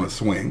if you want to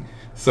swing.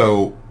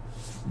 So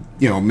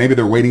maybe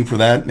they're waiting for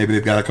that. Maybe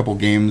they've got a couple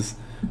games,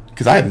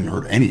 because I haven't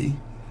heard any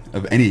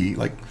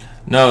like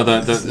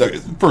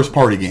the first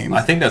party games.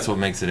 I think that's what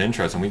makes it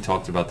interesting. We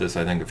talked about this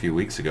I think a few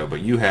weeks ago,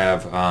 but you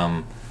have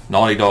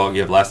Naughty Dog,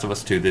 you have Last of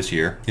Us 2 this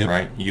year,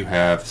 right? You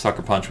have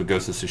Sucker Punch with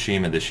Ghost of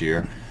Tsushima this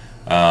year.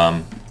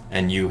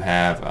 And you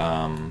have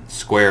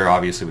Square,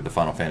 obviously, with the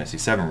Final Fantasy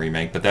VII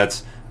remake, but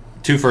that's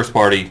 2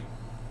 first-party,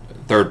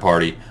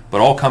 third-party,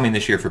 but all coming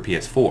this year for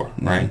PS4,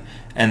 right?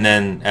 And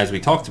then, as we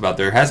talked about,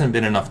 there hasn't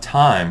been enough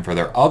time for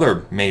their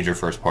other major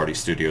first-party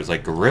studios,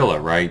 like Guerrilla,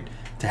 right,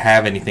 to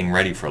have anything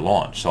ready for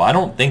launch. So I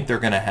don't think they're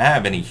going to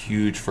have any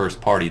huge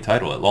first-party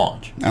title at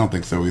launch. I don't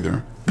think so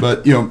either.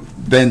 But,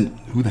 then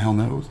who the hell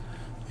knows?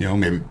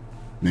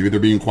 Maybe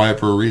they're being quiet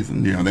for a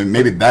reason.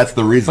 Maybe that's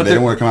the reason they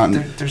don't want to come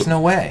out. There's no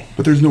way.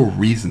 But there's no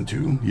reason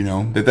to.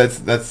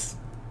 That's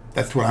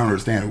what I don't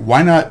understand.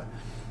 Why not?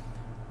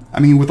 I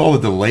mean, with all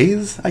the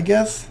delays, I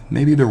guess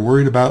maybe they're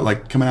worried about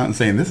like coming out and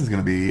saying this is going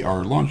to be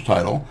our launch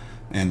title,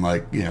 and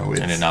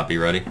it's, and it not be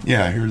ready.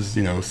 Yeah, here's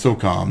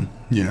SOCOM.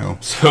 SOCOM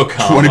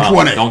 2020.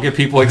 Wow. Don't get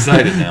people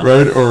excited now.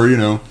 Right, or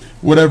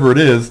whatever it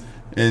is,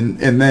 and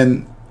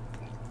then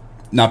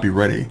not be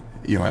ready.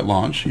 At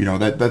launch.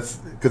 That's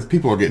because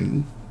people are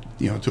getting.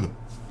 To the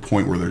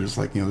point where they're just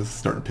like, this is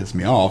starting to piss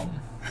me off.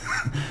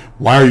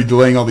 Why are you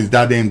delaying all these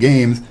goddamn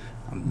games?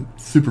 I'm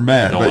super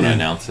mad. They don't want to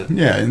announce it.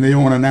 Yeah, and they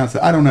don't want to announce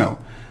it. I don't know.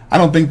 I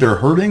don't think they're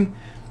hurting.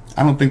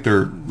 I don't think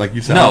they're, like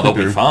you said. No, they'll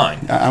be fine.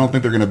 I don't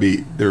think they're going to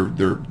be.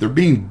 They're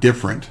being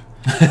different.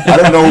 I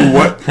don't know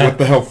what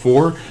the hell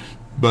for,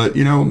 but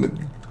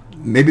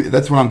maybe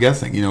that's what I'm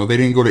guessing. They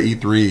didn't go to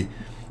E3,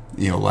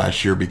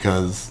 last year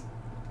because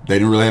they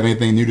didn't really have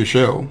anything new to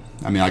show.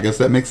 I mean, I guess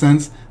that makes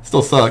sense.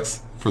 Still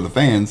sucks for the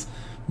fans,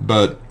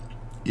 but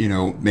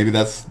maybe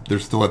they're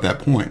still at that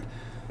point.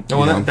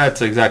 Well,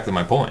 that's exactly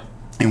my point.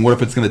 And what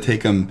if it's going to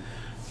take them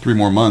 3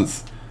 more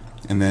months,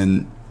 and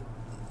then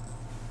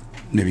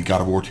maybe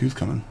God of War 2's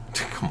coming?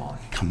 Come on.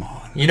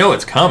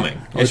 It's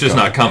coming. It's just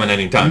not coming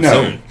anytime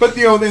soon. But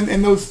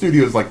in those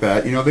studios like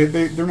that,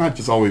 they're not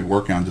just always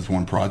working on just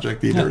one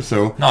project either. Yeah.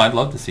 So I'd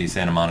love to see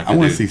Santa Monica. I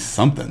want to see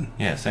something.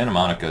 Yeah, Santa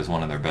Monica is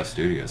one of their best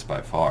studios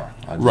by far.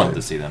 I'd love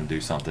to see them do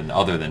something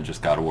other than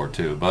just God of War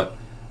 2, but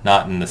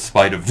not in the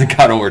spite of the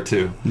God of War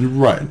 2.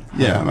 Right.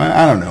 Yeah.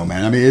 I don't know,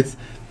 man. I mean,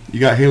 you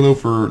got Halo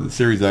for the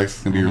Series X.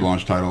 It's gonna be your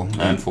launch title,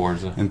 and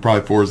Forza, and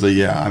probably Forza.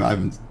 Yeah, I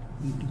haven't.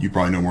 You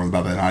probably know more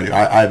about that than I do.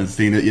 I haven't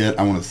seen it yet.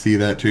 I want to see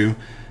that too.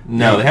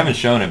 No, they haven't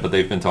shown it, but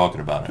they've been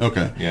talking about it.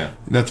 Okay. Yeah.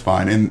 That's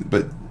fine.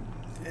 But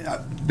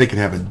they could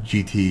have a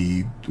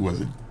GT.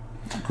 Was it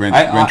Gran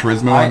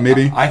Turismo?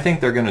 Maybe. I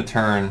think they're going to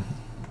turn,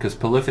 because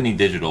Polyphony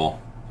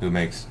Digital, who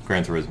makes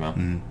Gran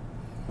Turismo,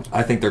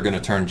 I think they're going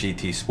to turn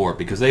GT Sport,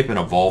 because they've been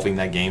evolving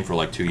that game for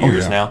like 2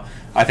 years now.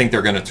 I think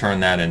they're going to turn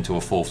that into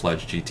a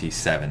full-fledged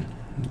GT7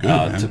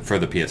 for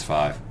the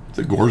PS5. It's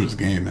a gorgeous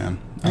game, man.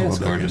 I love it's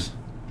that gorgeous. Game.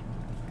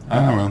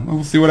 I don't know.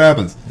 We'll see what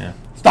happens. Yeah.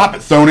 Stop it,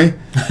 Sony.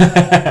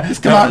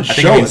 Just come out and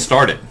show it.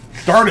 Start it.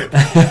 Start it.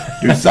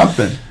 Do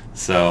something.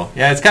 So,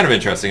 yeah, it's kind of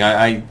interesting.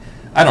 I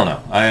don't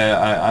know.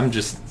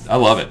 I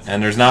love it.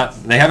 And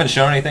they haven't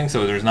shown anything,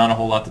 so there's not a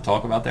whole lot to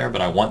talk about there,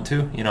 but I want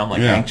to. I'm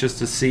like anxious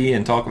to see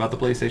and talk about the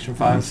PlayStation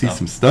 5. We'll see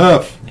some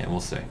stuff. Yeah,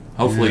 we'll see.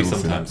 Hopefully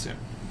sometime soon.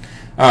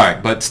 All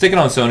right, but sticking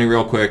on Sony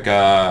real quick,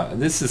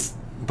 this is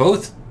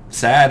both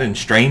sad and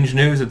strange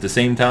news at the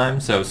same time.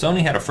 So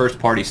Sony had a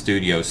first-party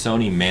studio,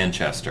 Sony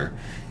Manchester,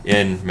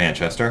 in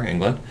Manchester,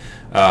 England.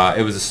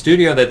 It was a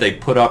studio that they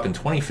put up in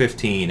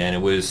 2015, and it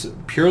was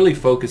purely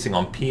focusing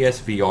on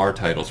PSVR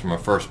titles from a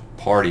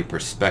first-party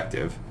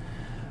perspective.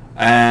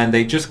 And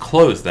they just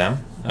closed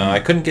them. I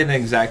couldn't get an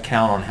exact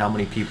count on how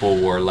many people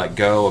were let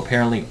go.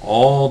 Apparently,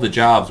 all the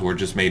jobs were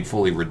just made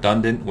fully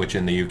redundant, which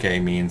in the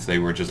UK means they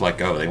were just let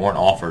go. They weren't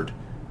offered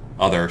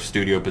other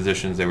studio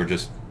positions. They were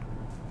just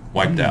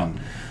wiped out.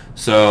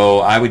 So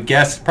I would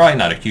guess, probably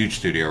not a huge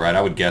studio, right?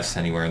 I would guess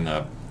anywhere in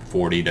the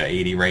 40 to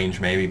 80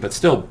 range maybe, but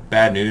still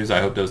bad news. I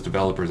hope those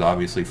developers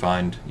obviously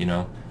find,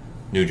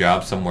 new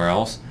jobs somewhere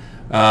else.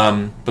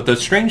 But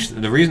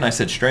the reason I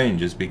said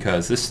strange is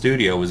because this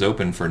studio was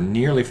open for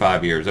nearly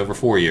 5 years, over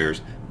 4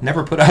 years,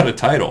 never put out a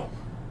title.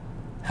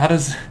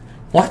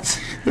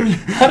 What?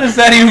 How does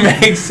that even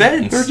make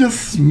sense? They're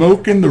just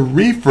smoking the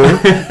reefer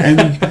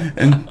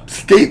and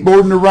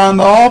skateboarding around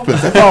the office.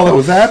 That's all that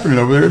was happening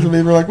over there. So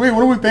they were like, "Wait,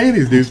 what are we paying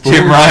these dudes for?"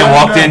 Jim Ryan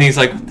walked in. He's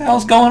like, "What the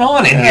hell's going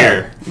on in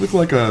here?" It looks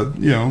like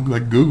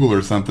like Google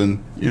or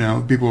something.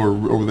 People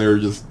are over there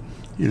just,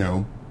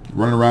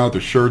 running around with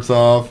their shirts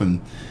off,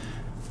 and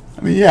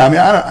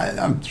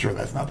I'm sure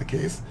that's not the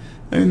case.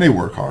 I mean, they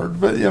work hard,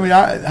 but I mean,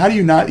 how do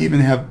you not even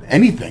have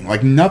anything?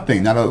 Like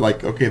nothing. Not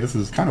like, okay, this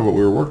is kind of what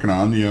we were working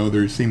on.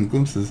 There seem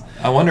glimpses.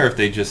 I wonder if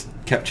they just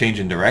kept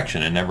changing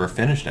direction and never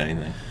finished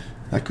anything.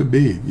 That could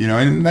be,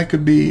 and that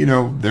could be,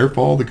 their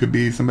fault. It could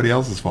be somebody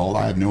else's fault.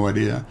 I have no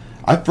idea.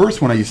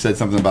 When you said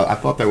something about, I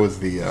thought that was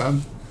the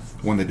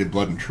one that did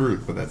Blood and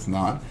Truth, but that's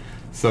not.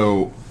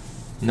 So.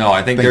 No,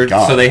 I think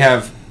so. They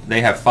have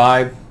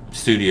 5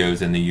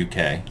 studios in the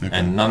UK,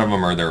 and none of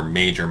them are their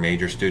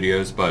major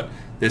studios, but.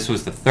 This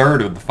was the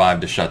 3rd of the 5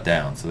 to shut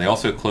down. So they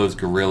also closed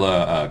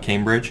Guerrilla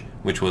Cambridge,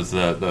 which was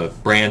the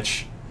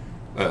branch,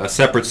 a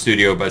separate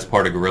studio but as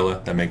part of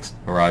Guerrilla that makes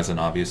Horizon,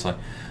 obviously.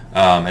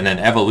 And then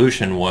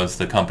Evolution was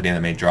the company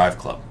that made Drive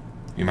Club.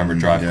 You remember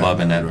Drive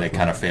Club, and that they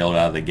kind of failed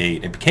out of the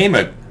gate. It became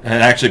an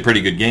actually pretty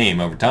good game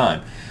over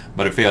time,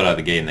 but it failed out of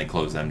the gate and they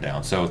closed them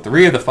down. So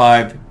 3 of the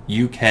 5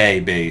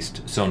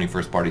 UK-based Sony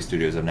first-party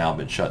studios have now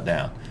been shut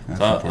down.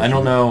 So I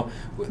don't know.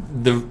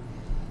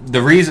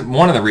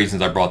 One of the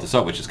reasons I brought this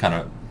up, which is kind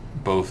of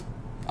both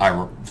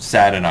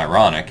sad and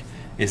ironic,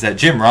 is that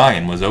Jim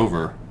Ryan was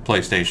over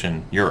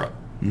PlayStation Europe.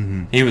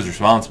 Mm-hmm. He was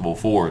responsible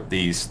for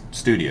these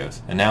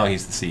studios, and now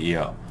he's the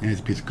CEO. And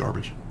he's a piece of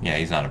garbage. Yeah,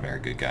 he's not a very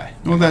good guy.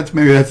 Well,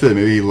 maybe that's it.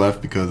 Maybe he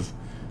left because,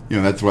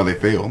 that's why they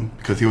failed,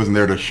 because he wasn't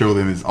there to show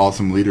them his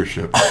awesome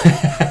leadership.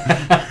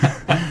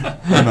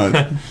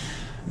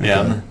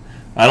 Yeah.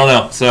 I don't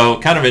know. So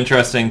kind of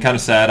interesting, kind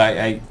of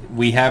sad.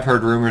 We have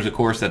heard rumors, of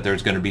course, that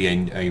there's going to be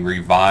a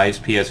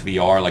revised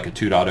PSVR, like a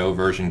 2.0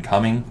 version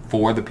coming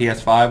for the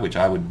PS5, which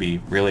I would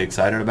be really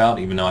excited about,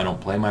 even though I don't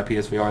play my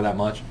PSVR that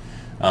much.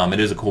 It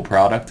is a cool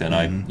product, and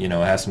it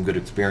has some good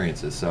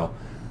experiences. So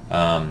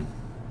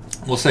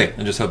we'll see.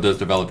 I just hope those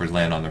developers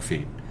land on their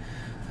feet.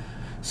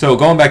 So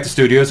going back to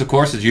studios, of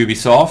course, is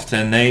Ubisoft,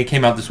 and they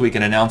came out this week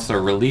and announced their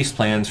release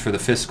plans for the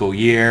fiscal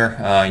year.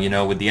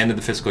 With the end of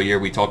the fiscal year,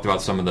 we talked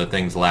about some of the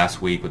things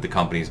last week with the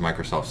companies,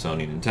 Microsoft,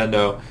 Sony,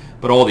 Nintendo,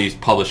 but all these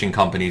publishing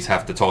companies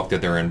have to talk to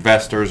their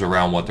investors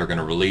around what they're going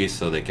to release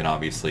so they can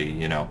obviously,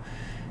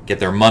 get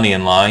their money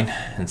in line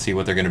and see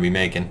what they're going to be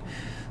making.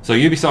 So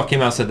Ubisoft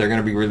came out and said they're going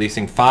to be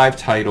releasing 5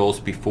 titles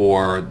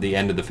before the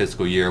end of the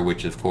fiscal year,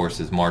 which, of course,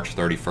 is March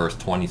 31st,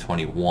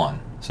 2021,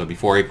 so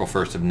before April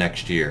 1st of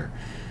next year.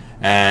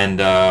 And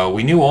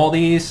we knew all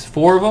these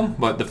 4 of them,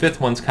 but the 5th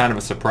one's kind of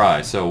a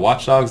surprise. So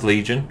Watch Dogs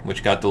Legion,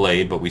 which got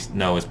delayed, but we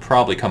know is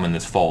probably coming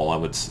this fall, I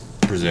would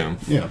presume.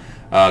 Yeah.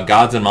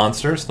 Gods and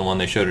Monsters, the one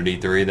they showed at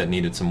E3 that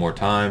needed some more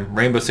time.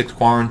 Rainbow Six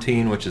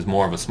Quarantine, which is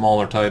more of a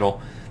smaller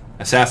title.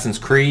 Assassin's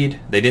Creed,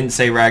 they didn't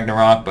say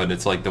Ragnarok, but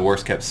it's like the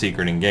worst kept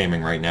secret in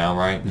gaming right now,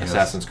 right? Yes.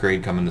 Assassin's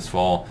Creed coming this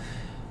fall.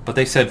 But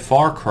they said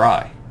Far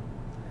Cry.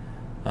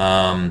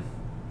 And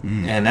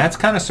that's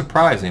kind of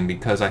surprising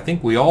because I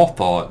think we all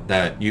thought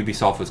that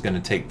Ubisoft was going to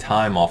take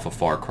time off of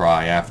Far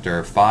Cry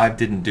after 5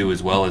 didn't do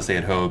as well as they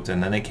had hoped,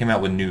 and then they came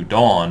out with New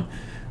Dawn.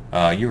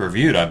 You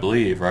reviewed, I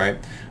believe, right?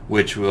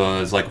 Which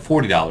was like a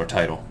 $40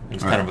 title. It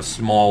was kind of a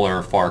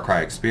smaller Far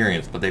Cry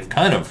experience, but they've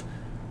kind of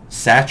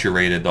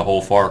saturated the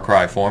whole Far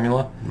Cry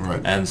formula. Right.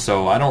 And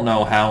so I don't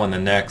know how in the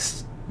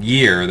next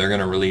year they're going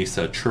to release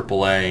a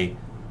AAA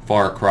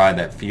Far Cry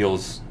that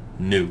feels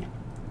new.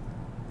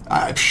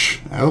 I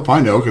hope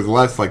I know, because the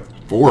last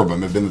 4 of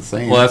them have been the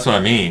same. Well, that's what I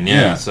mean.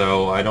 Yeah.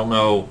 So I don't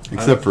know.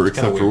 Except for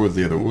what was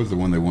the other? What was the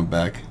one they went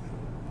back?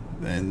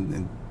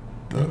 And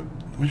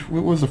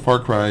what was the Far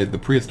Cry? The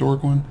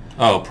prehistoric one?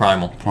 Oh,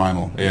 Primal.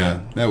 Primal.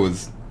 Yeah, that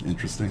was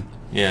interesting.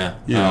 Yeah.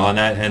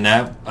 And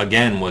that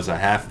again was a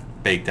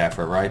half-baked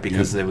effort, right?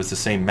 Because it was the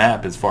same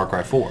map as Far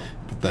Cry 4.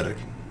 Pathetic.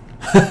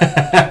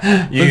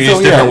 You use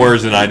different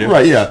words than I do.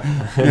 Right.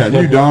 Yeah.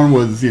 New Dawn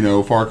was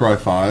Far Cry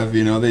 5.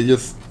 They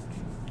just.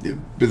 It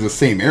was the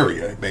same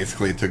area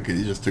basically. It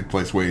just took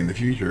place way in the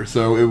future.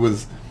 So it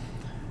was.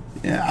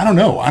 Yeah, I don't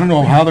know. I don't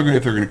know how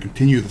if they're going to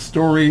continue the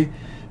story.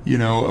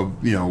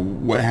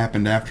 What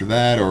happened after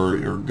that,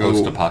 or go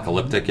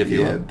post-apocalyptic, if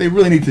you will. They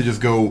really need to just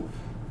go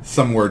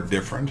somewhere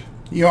different.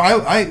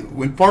 I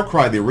when Far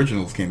Cry the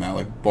originals came out,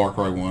 like Far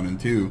Cry 1 and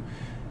 2.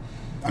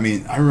 I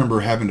mean, I remember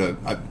having to.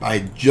 I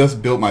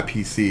just built my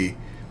PC,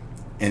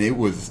 and it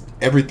was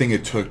everything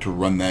it took to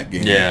run that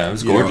game. Yeah, it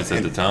was gorgeous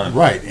at the time.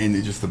 Right, and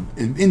it just the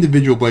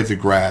individual blades of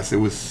grass. It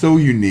was so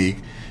unique,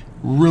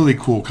 really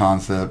cool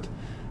concept,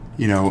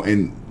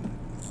 and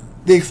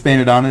they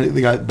expanded on it.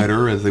 They got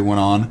better as they went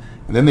on,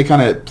 and then they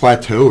kind of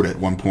plateaued at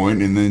one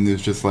point, and then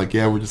it's just like,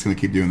 we're just going to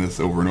keep doing this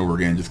over and over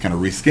again, just kind of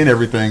reskin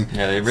everything.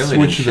 Yeah, they really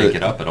didn't shake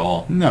it up at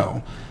all.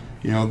 No.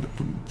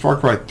 Far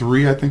Cry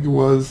 3, I think it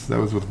was. That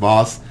was with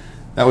Voss.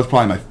 That was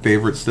probably my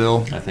favorite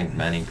still. I think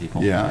many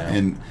people. Yeah.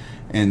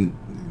 And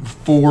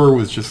 4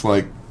 was just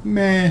like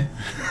meh.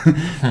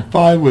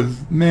 5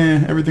 was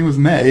meh. Everything was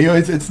meh.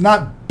 It's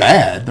not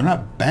bad. They're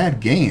not bad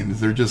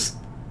games. They're just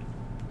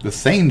the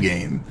same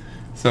game.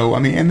 So I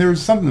mean, and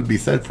there's something to be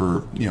said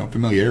for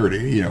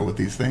familiarity. With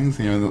these things.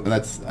 And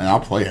I'll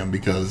play them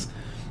because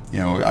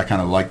I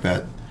kind of like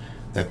that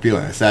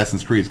feeling.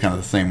 Assassin's Creed is kind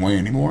of the same way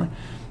anymore.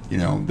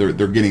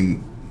 They're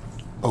getting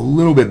a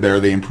little bit better.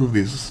 They improve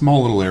these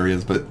small little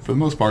areas, but for the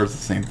most part, it's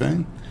the same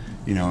thing.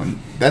 And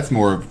that's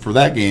more for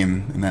that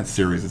game in that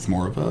series. It's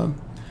more of I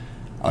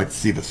like to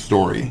see the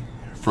story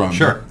from,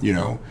 Sure.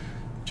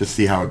 Just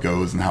see how it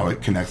goes and how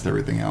it connects to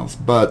everything else.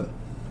 But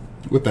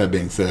with that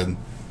being said,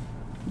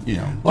 do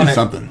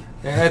something.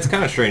 Yeah, it's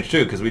kind of strange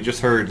too, because we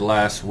just heard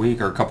last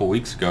week or a couple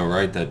weeks ago,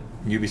 right, that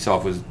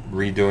Ubisoft was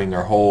redoing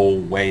their whole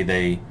way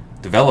they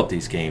develop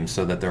these games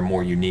so that they're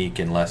more unique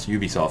and less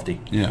Ubisofty.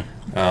 Yeah.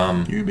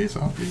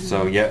 Ubisoft.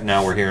 So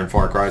now we're hearing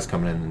Far Cry's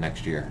coming in the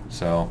next year.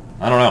 So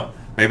I don't know.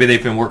 Maybe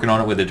they've been working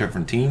on it with a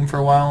different team for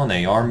a while and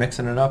they are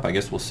mixing it up. I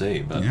guess we'll see.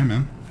 But yeah,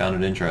 man.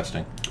 Found it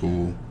interesting.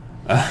 Cool.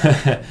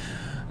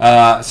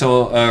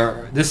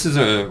 This is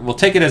we'll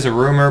take it as a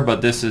rumor,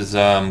 but this is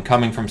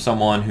coming from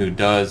someone who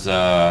does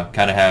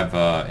kind of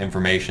have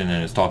information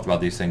and has talked about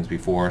these things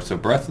before. So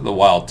Breath of the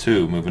Wild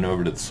 2, moving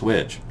over to the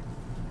Switch.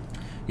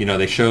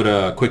 They showed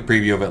a quick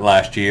preview of it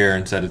last year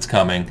and said it's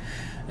coming.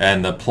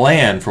 And the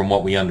plan, from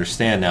what we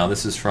understand now,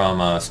 this is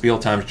from Spiel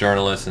Times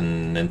journalist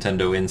and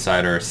Nintendo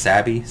insider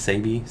Sabi?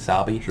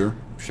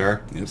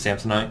 Sure. Yep.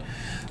 Samsonite.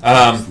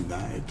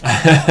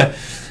 Samsonite.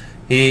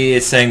 He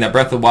is saying that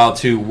Breath of the Wild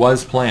 2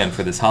 was planned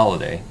for this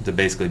holiday to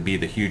basically be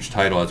the huge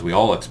title, as we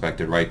all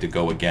expected, right, to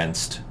go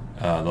against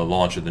the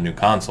launch of the new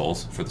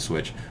consoles for the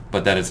Switch,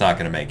 but that it's not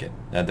going to make it.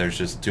 That there's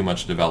just too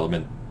much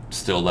development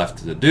still left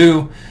to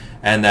do,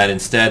 and that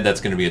instead that's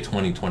going to be a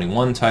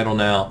 2021 title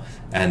now,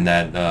 and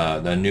that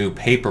the new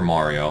Paper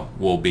Mario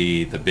will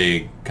be the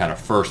big kind of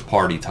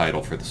first-party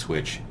title for the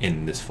Switch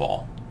in this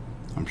fall.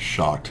 I'm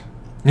shocked.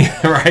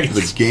 Yeah, right.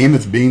 The game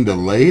that's being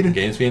delayed? The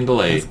game's being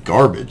delayed. It's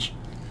garbage.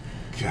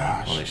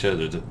 Gosh. Well, they should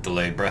have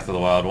delayed Breath of the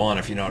Wild 1,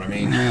 if you know what I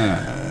mean.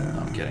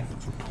 No, I'm kidding.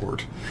 It's a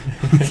port.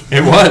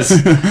 It was.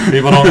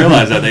 People don't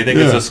realize that. They think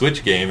it's a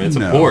Switch game. It's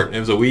a port. It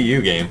was a Wii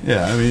U game.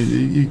 Yeah, I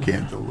mean, you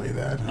can't delay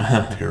that.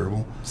 That's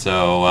terrible.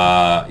 So,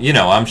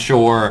 I'm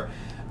sure...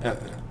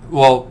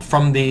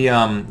 from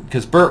the...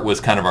 Because Bert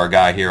was kind of our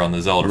guy here on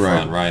the Zelda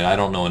front, right? I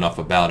don't know enough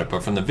about it,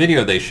 but from the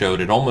video they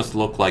showed, it almost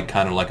looked like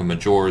kind of like a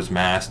Majora's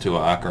Mask to a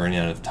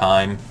Ocarina of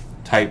Time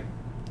type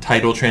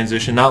title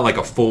transition, not like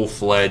a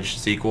full-fledged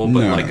sequel,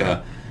 but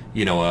I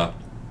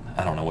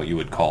don't know what you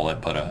would call it,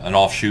 but an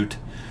offshoot.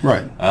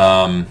 Right.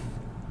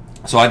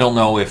 So I don't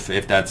know if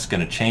that's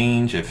going to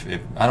change. If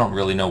I don't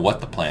really know what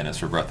the plan is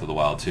for Breath of the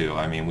Wild 2.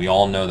 I mean, we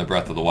all know that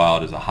Breath of the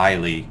Wild is a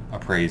highly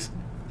praised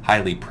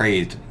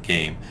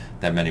game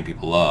that many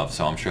people love,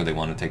 so I'm sure they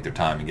want to take their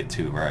time and get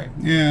 2 right.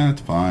 Yeah,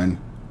 it's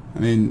fine. I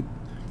mean,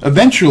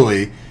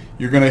 eventually,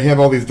 you're going to have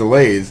all these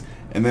delays,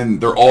 and then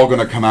they're all going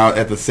to come out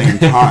at the same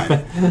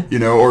time,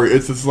 or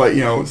it's just like,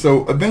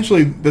 so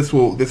eventually this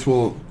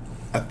will,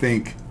 I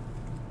think,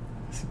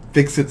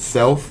 fix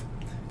itself.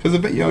 Because,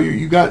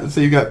 you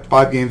got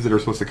 5 games that are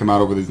supposed to come out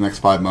over these next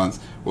 5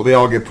 months. Well, they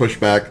all get pushed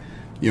back,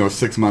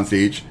 6 months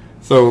each.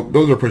 So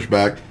those are pushed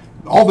back.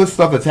 All this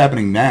stuff that's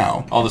happening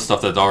now. All the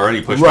stuff that's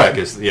already pushed back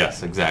is,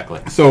 yes,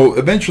 exactly. So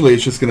eventually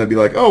it's just going to be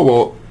like, oh,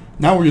 well,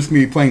 now we're just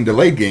going to be playing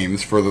delayed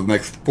games for the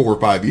next 4 or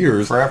 5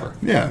 years. Forever.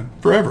 Yeah,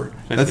 forever.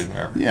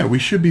 Forever. Yeah, we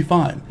should be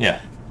fine. Yeah.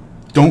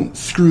 Don't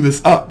screw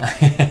this up.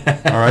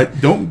 All right?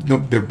 Don't.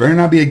 There better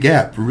not be a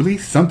gap.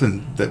 Release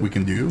something that we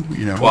can do,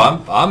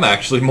 Well, I'm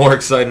actually more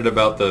excited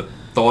about the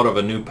thought of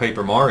a new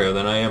Paper Mario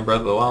than I am Breath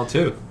of the Wild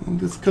 2. Well,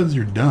 that's because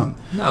you're dumb.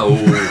 No.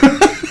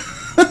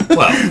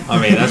 Well, I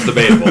mean, that's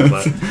debatable,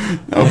 but...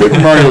 No, Paper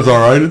Mario's all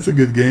right. It's a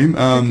good game.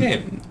 Good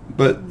game.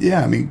 But,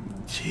 yeah, I mean,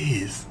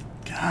 jeez.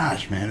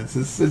 Gosh, man,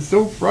 it's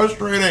so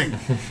frustrating.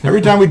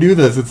 Every time we do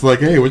this, it's like,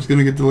 hey, what's going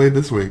to get delayed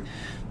this week?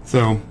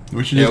 So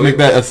we should just make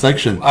that a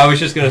section. I was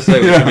just going to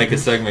say we should make a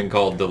segment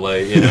called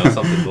Delay,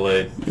 something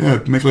delayed. Yeah,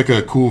 make like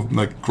a cool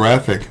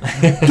graphic.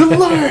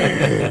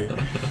 Delay!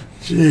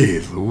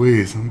 Jeez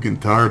Louise, I'm getting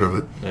tired of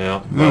it.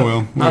 Yeah. Oh,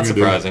 well. Not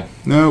surprising.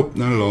 Nope,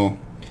 not at all.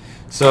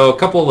 So a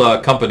couple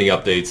company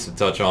updates to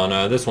touch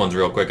on. This one's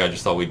real quick. I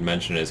just thought we'd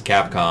mention is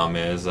Capcom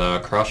is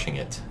crushing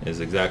it, is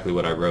exactly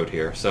what I wrote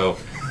here. So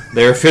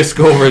their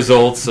fiscal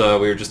results, we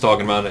were just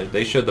talking about it,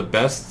 they showed the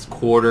best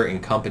quarter in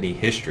company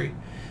history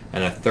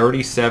and a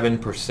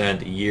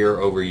 37%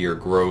 year-over-year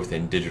growth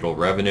in digital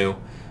revenue,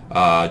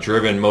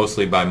 driven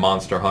mostly by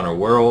Monster Hunter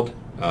World,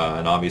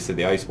 and obviously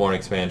the Iceborne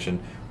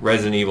expansion,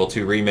 Resident Evil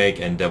 2 Remake,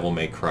 and Devil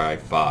May Cry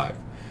 5.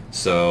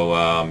 So,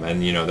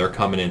 they're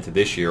coming into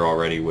this year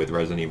already with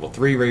Resident Evil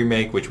 3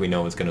 Remake, which we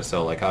know is going to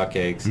sell like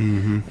hotcakes,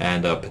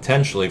 and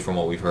potentially, from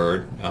what we've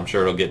heard, I'm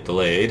sure it'll get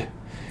delayed,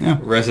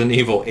 Resident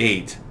Evil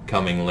 8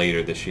 coming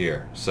later this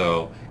year.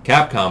 So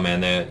Capcom,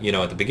 and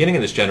at the beginning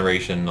of this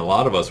generation, a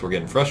lot of us were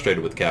getting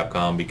frustrated with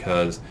Capcom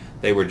because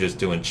they were just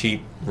doing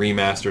cheap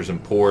remasters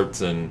and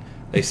ports, and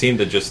they seemed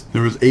to just...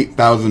 There was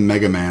 8,000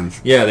 Mega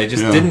Mans. Yeah, they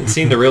just didn't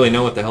seem to really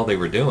know what the hell they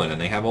were doing,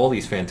 and they have all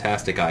these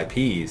fantastic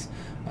IPs,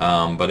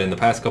 but in the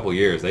past couple of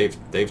years,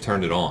 they've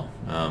turned it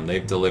on.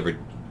 They've delivered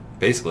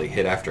basically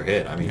hit after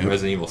hit. I mean,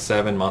 Resident Evil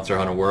 7, Monster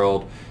Hunter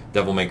World,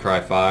 Devil May Cry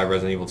 5,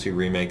 Resident Evil 2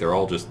 Remake, they're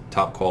all just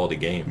top quality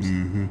games.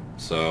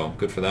 So,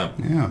 good for them.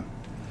 Yeah.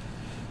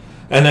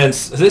 And then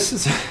this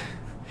is...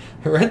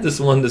 I read this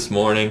one this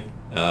morning,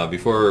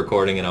 before we were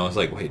recording, and I was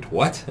like, wait,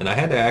 what? And I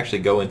had to actually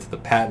go into the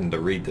patent to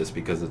read this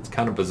because it's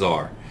kind of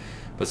bizarre.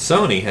 But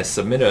Sony has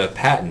submitted a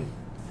patent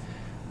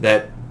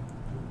that,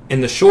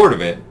 in the short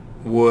of it,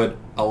 would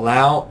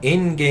allow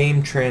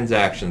in-game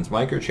transactions,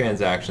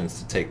 microtransactions,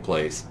 to take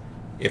place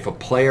if a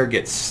player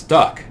gets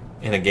stuck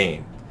in a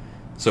game.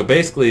 So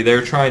basically,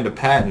 they're trying to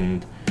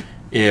patent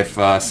if,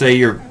 say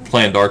you're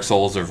playing Dark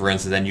Souls, or for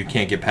instance, and you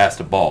can't get past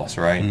a boss,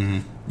 right? Mm-hmm.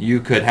 You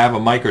could have a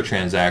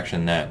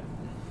microtransaction that,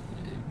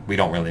 we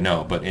don't really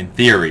know, but in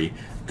theory,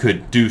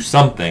 could do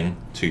something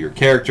to your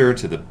character,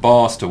 to the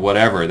boss, to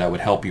whatever, that would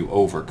help you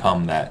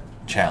overcome that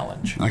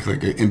challenge. Like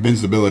an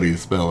invincibility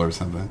spell or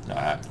something.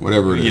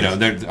 Whatever it is. You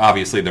know,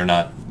 obviously they're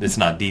not, it's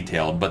not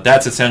detailed, but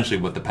that's essentially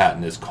what the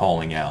patent is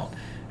calling out.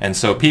 And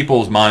so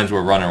people's minds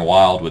were running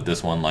wild with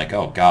this one, like,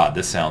 oh God,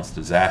 this sounds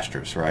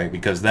disastrous, right?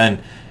 Because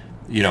then,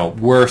 you know,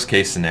 worst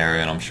case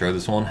scenario, and I'm sure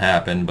this won't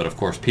happen, but of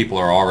course people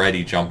are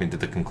already jumping to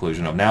the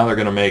conclusion of now they're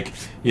going to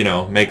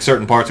make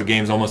certain parts of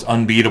games almost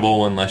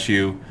unbeatable unless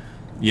you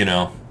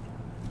know,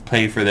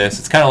 pay for this.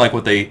 It's kind of like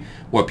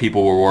what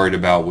people were worried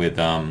about with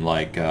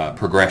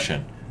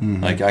progression.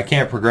 Mm-hmm. Like, I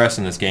can't progress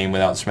in this game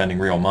without spending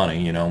real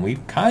money, you know. And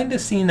we've kind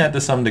of seen that to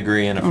some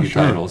degree in a few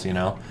titles, you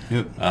know.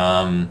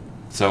 Yep.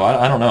 So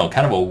I don't know,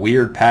 kind of a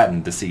weird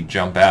patent to see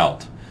jump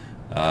out,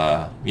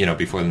 you know,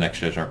 before the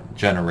next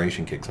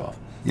generation kicks off.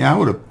 Yeah, I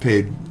would have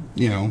paid,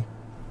 you know,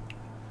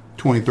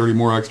 $20, $30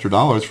 more extra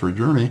dollars for a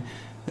Journey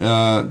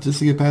just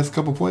to get past a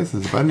couple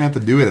places. If I didn't have to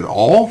do it at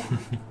all,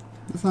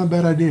 that's not a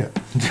bad idea.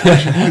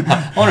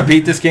 I want to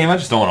beat this game. I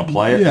just don't want to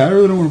play it. Yeah, I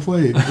really don't want to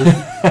play it.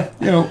 But,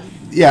 you know,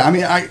 yeah, I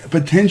mean,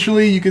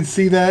 potentially you could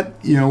see that,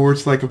 you know, where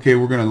it's like, okay,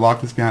 we're going to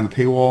lock this behind a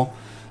paywall,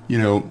 you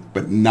know,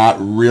 but not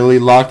really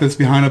lock this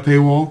behind a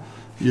paywall.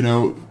 You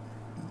know,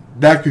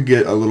 that could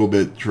get a little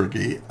bit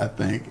tricky, I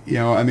think. You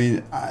know, I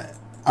mean,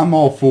 I'm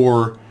all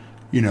for,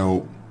 you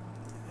know,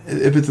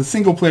 if it's a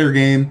single-player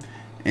game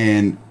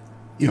and,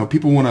 you know,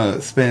 people want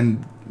to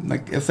spend,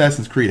 like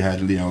Assassin's Creed had,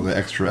 you know, the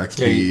extra XP.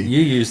 Yeah,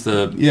 you use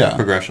the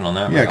progression on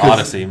that, right? Yeah,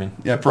 Odyssey, I mean.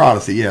 Yeah, for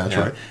Odyssey, yeah, that's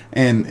right.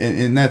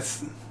 And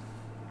that's,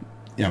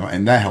 you know,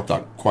 and that helped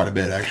out quite a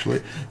bit,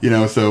 actually. You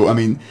know, so, I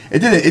mean,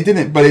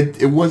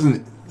 it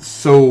wasn't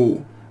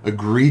so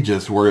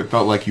egregious where it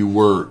felt like you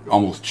were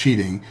almost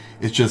cheating.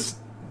 It's just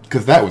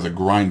because that was a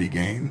grindy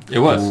game. It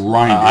was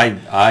grindy.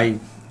 I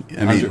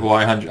didn't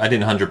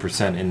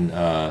 100% in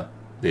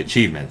the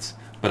achievements,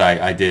 but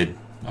I did.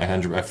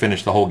 I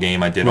finished the whole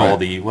game. I did all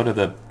the, what are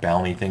the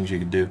bounty things you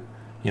could do?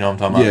 You know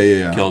what I'm talking about?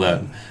 Yeah. Kill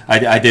that.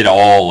 I did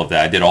all of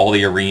that. I did all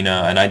the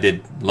arena, and I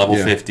did level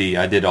 50.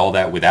 I did all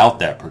that without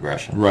that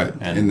progression. Right.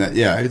 And that,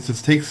 it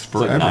just takes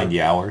forever. It's like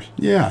 90 hours.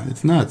 Yeah,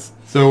 it's nuts.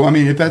 So, I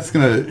mean, if that's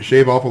going to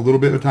shave off a little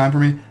bit of time for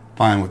me,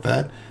 fine with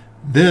that.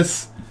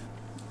 This,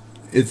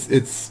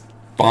 it's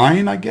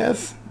fine, I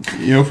guess.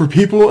 You know, for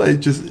people, but you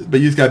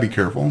just got to be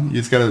careful. You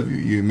just got to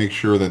make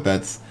sure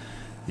that's,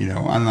 you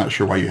know, I'm not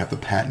sure why you have to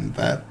patent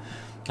that.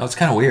 Oh, it's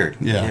kind of weird.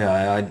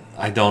 Yeah.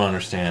 I don't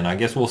understand. I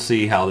guess we'll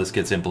see how this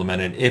gets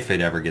implemented, if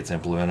it ever gets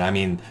implemented. I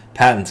mean,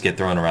 patents get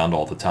thrown around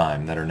all the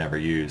time that are never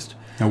used.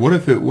 Now, what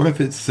if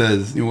it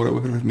says, you know,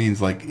 what if it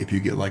means, like, if you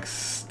get, like,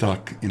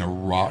 stuck in a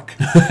rock?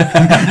 You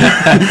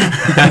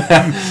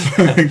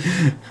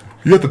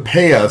have to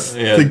pay us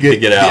to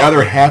get the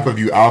other half of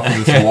you off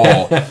of this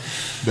wall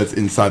that's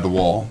inside the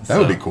wall. That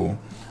would be cool.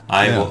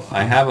 I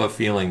have a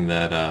feeling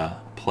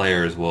that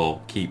players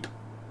will keep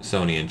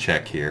Sony in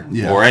check here,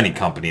 or any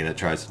company that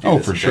tries to do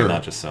this. For sure.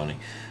 Not just Sony.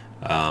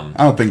 I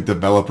don't think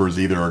developers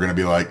either are going to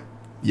be like,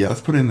 yeah,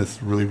 let's put in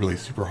this really, really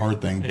super hard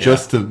thing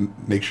just to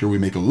make sure we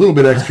make a little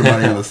bit extra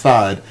money on the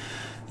side,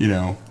 you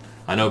know.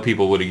 I know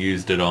people would have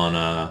used it on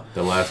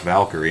the last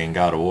Valkyrie in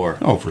God of War.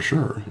 Oh, for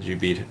sure. Did you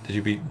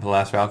beat the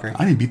last Valkyrie?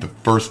 I didn't beat the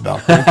first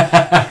Valkyrie.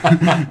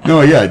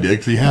 No, yeah, I did,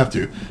 because you have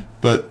to.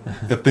 But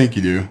I think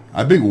you do.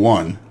 I beat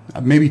one,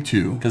 maybe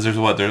two. Because there's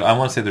I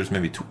want to say there's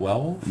maybe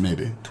 12?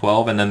 Maybe.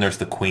 12, and then there's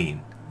the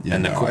Queen. Yeah,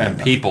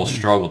 and people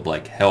struggled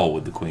like hell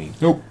with the Queen.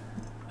 Nope.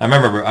 I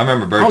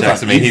remember Bert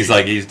texting me. He's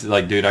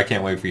like, dude, I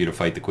can't wait for you to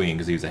fight the Queen,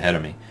 because he was ahead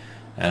of me.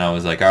 And I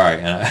was like, all right.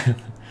 And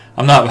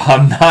I'm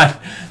not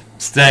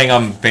saying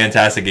I'm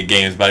fantastic at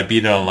games, but I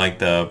beat it on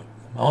like I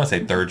want to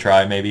say third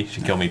try maybe.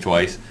 She killed me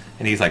twice.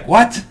 And he's like,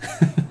 what?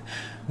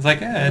 It's like,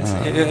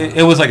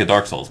 it was like a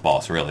Dark Souls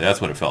boss, really. That's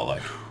what it felt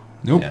like.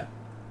 Nope. Yeah,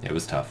 it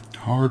was tough.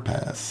 Hard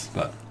pass.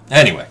 But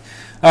anyway.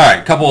 All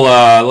right, couple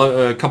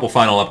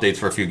final updates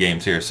for a few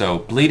games here. So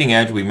Bleeding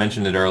Edge, we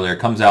mentioned it earlier,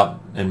 comes out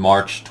in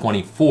March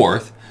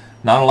 24th.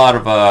 Not a lot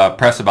of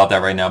press about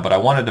that right now, but I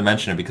wanted to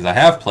mention it because I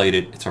have played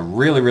it. It's a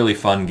really, really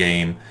fun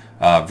game.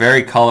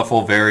 Very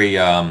colorful, very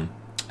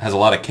has a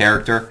lot of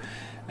character.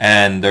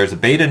 And there's a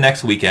beta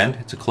next weekend.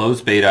 It's a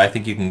closed beta. I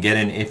think you can get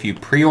in if you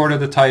pre-order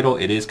the title.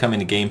 It is coming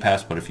to Game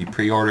Pass, but if you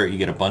pre-order it, you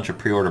get a bunch of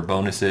pre-order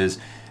bonuses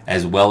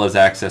as well as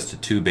access to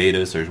 2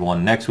 betas. There's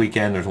one next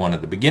weekend. There's one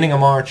at the beginning of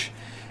March.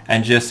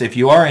 And just, if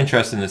you are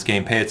interested in this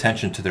game, pay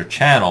attention to their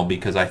channel,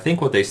 because I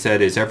think what they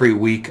said is every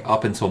week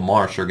up until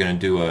March, they're going to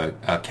do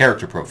a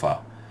character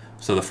profile.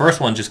 So the first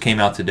one just came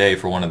out today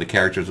for one of the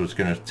characters, which is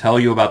going to tell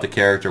you about the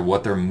character,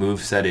 what their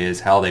moveset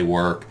is, how they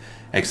work,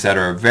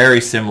 etc. Very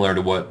similar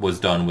to what was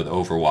done with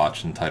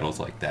Overwatch and titles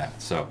like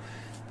that. So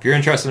if you're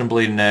interested in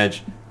Bleeding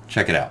Edge,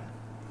 check it out.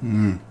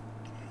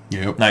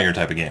 Yep. Not your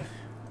type of game.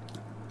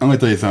 I'm going to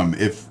tell you something.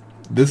 If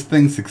this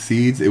thing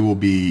succeeds, it will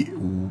be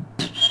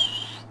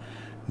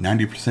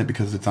 90%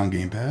 because it's on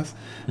Game Pass.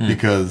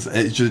 Because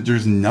it's just,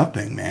 there's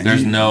nothing, man.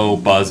 There's no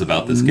buzz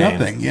about this game.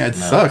 Nothing. Yeah, it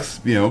sucks,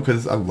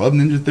 because I love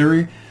Ninja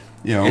Theory.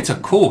 It's a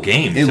cool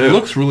game, It too.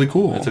 looks really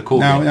cool. It's a cool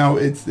game. Now,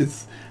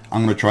 it's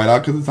I'm going to try it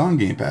out because it's on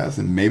Game Pass,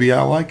 and maybe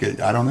I'll like it.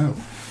 I don't know.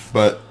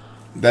 But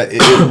that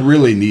it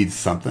really needs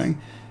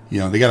something.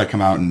 They got to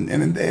come out, and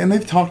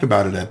they've talked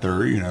about it at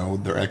their,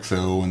 their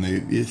XO, and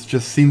it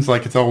just seems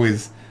like it's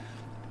always,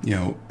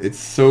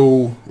 it's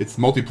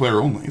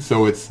multiplayer only.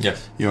 So it's,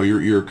 yes.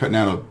 You're cutting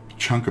out a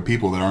chunk of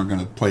people that aren't going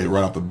to play it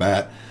right off the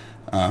bat.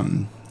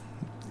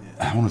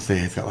 I want to say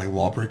it's got like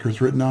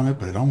Lawbreakers written on it,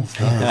 but it almost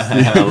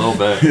does. A little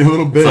bit. A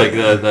little bit.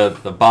 It's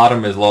like the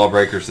bottom is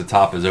Lawbreakers, the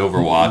top is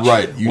Overwatch.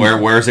 Right.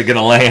 Where's it going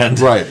to land?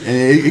 Right. And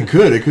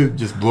it could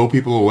just blow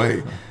people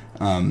away.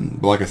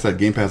 But like I said,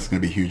 Game Pass is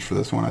going to be huge for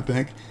this one, I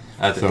think.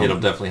 I think it'll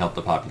definitely help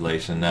the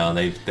population. Now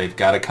they've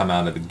got to come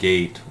out of the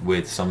gate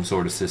with some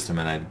sort of system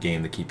in that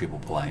game to keep people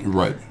playing.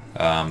 Right.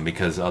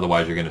 Because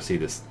otherwise you're going to see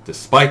this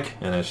spike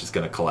and it's just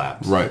going to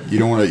collapse. Right. You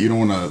don't want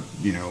to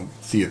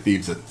Sea of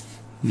Thieves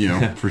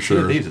for sure.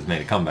 Sea of Thieves has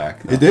made a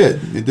comeback. It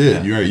did.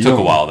 Yeah. You're right. It took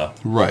a while though.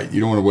 Right.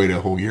 You don't want to wait a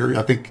whole year.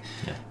 I think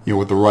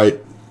with the right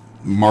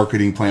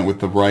marketing plan, with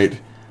the right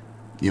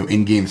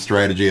in-game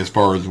strategy as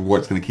far as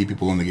what's going to keep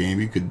people in the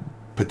game, you could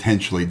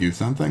potentially do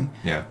something.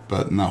 Yeah.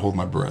 But not hold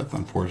my breath,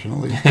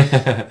 unfortunately.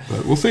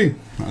 But we'll see.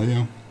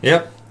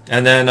 Yep.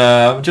 And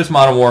then just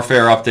Modern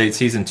Warfare update.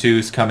 Season 2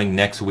 is coming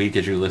next week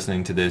as you're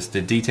listening to this.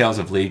 The details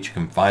have leaked. You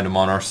can find them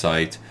on our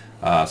site.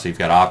 So you've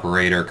got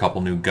Operator, a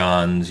couple new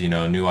guns,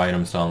 new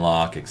items to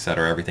unlock,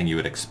 etc. Everything you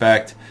would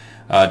expect.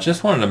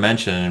 Just wanted to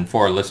mention, and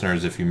for our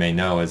listeners, if you may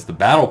know, is the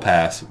Battle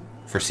Pass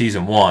for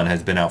Season 1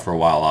 has been out for a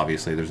while,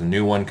 obviously. There's a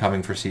new one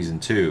coming for Season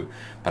 2.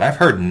 But I've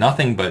heard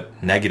nothing but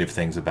negative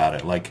things about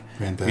it. Like,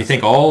 Fantastic. You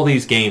think all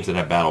these games that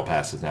have Battle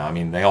Passes now, I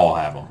mean, they all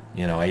have them.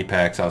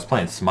 Apex, I was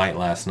playing Smite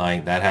last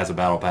night. That has a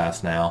Battle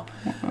Pass now.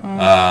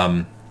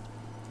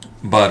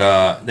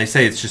 But they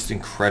say it's just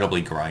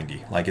incredibly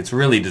grindy. Like, it's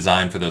really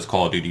designed for those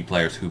Call of Duty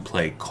players who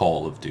play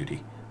Call of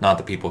Duty, not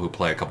the people who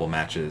play a couple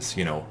matches,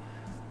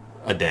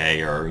 a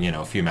day or,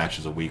 a few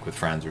matches a week with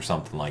friends or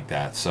something like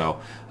that.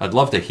 So I'd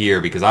love to hear,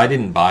 because I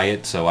didn't buy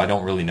it, so I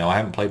don't really know. I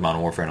haven't played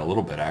Modern Warfare in a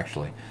little bit,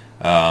 actually.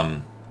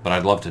 But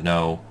I'd love to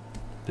know.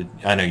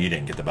 I know you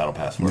didn't get the Battle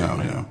Pass for it.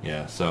 No.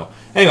 Yeah, so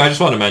anyway, I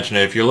just wanted to mention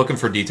it. If you're looking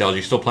for details,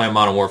 you're still playing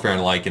Modern Warfare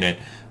and liking it,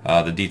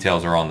 the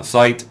details are on the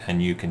site,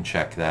 and you can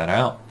check that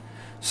out.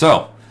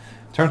 So,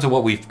 in terms of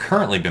what we've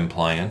currently been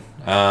playing,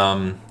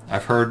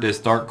 I've heard this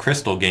Dark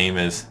Crystal game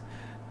is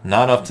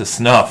not up to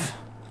snuff.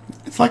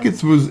 It's like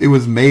it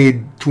was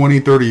made 20,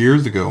 30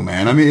 years ago,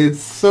 man. I mean,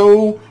 it's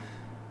so...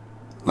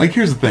 Like,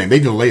 here's the thing. They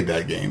delayed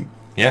that game.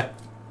 Yeah.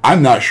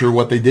 I'm not sure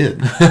what they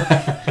did.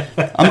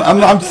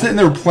 I'm sitting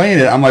there playing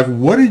it. I'm like,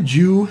 what did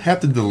you have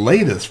to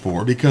delay this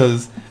for?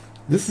 Because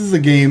this is a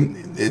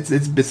game. It's an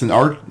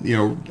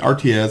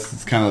RTS.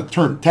 It's kind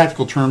of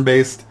tactical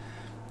turn-based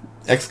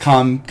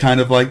XCOM kind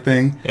of like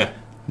thing. Yeah.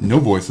 No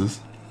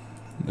voices.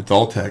 It's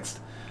all text.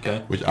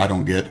 Okay. Which I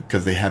don't get,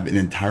 because they have an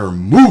entire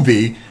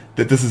movie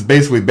that this is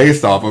basically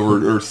based off of,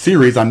 or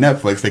series on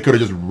Netflix. They could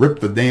have just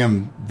ripped the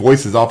damn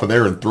voices off of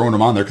there and thrown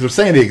them on there, because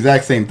they're saying the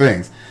exact same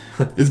things.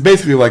 It's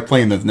basically like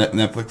playing the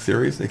Netflix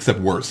series, except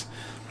worse,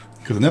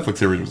 because the Netflix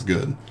series was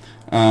good.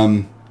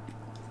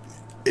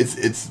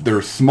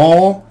 They're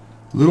small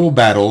little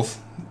battles,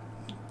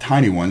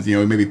 tiny ones,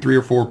 maybe 3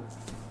 or 4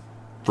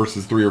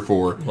 versus 3 or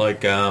 4.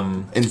 Like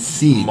and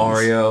scenes.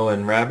 Mario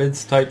and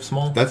Rabbids type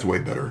small? That's way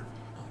better.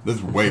 This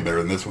is way better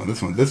than this one.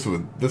 This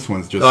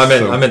one's just. No,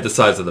 I meant the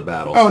size of the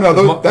battle. Oh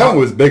no, that one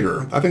was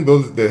bigger. I think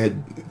they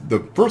had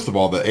first of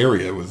all, the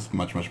area was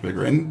much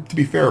bigger. And to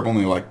be fair, I've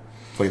only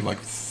played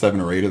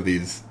 7 or 8 of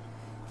these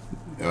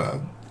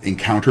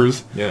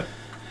encounters. Yeah.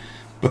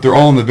 But they're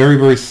all in the very,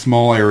 very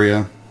small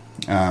area.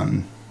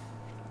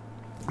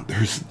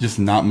 There's just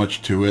not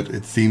much to it.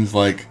 It seems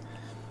like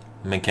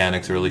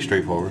mechanics are really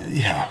straightforward.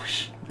 Yeah.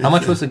 How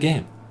much was the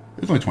game?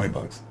 It was only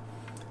 $20.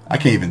 I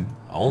can't even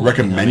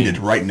recommend it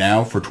right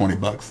now for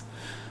 $20.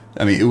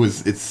 I mean,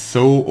 it's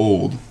so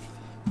old.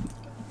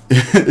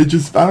 It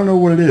just, I don't know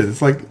what it is.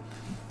 It's like, you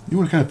know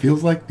what it kind of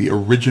feels like? The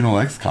original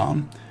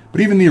XCOM. But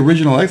even the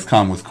original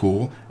XCOM was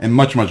cool and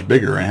much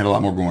bigger and had a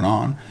lot more going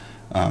on.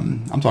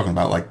 I'm talking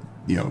about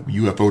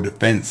UFO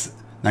Defense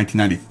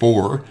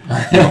 1994,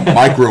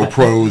 Micro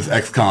Prose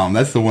XCOM.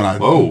 That's the one I.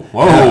 Whoa!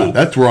 Yeah,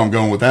 that's where I'm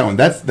going with that one.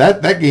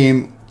 That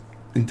game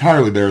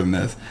entirely better than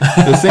this.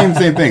 The same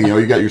thing.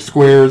 You got your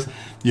squares.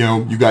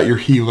 You got your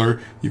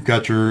healer. You've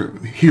got your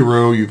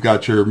hero. You've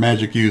got your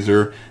magic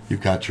user.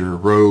 You've got your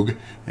rogue,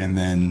 and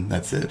then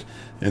that's it.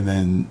 And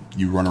then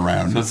you run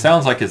around. So it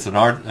sounds like it's an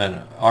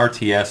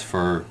RTS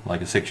for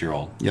like a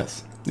 6-year-old.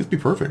 Yes, it'd be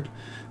perfect.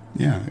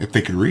 Yeah, if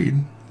they could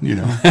read,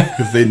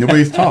 because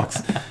nobody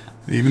talks,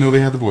 even though they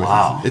have the voices.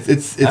 Wow.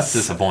 It's That's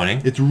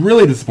disappointing. It's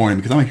really disappointing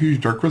because I'm a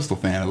huge Dark Crystal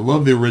fan. I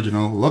love the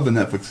original, love the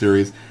Netflix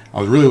series. I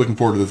was really looking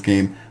forward to this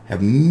game. I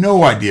have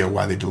no idea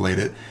why they delayed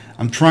it.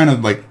 I'm trying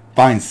to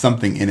find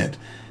something in it.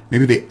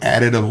 Maybe they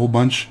added a whole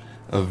bunch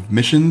of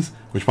missions,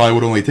 which probably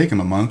would only take them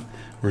a month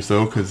or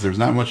so because there's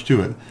not much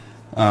to it.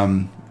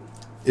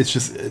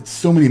 It's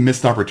so many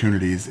missed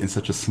opportunities in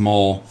such a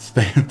small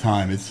span of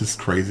time. It's just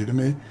crazy to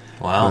me.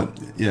 Wow. But,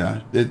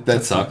 yeah,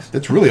 that sucks.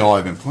 That's really all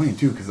I've been playing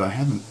too, because I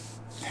haven't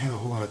had a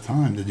whole lot of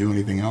time to do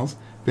anything else.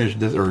 Finished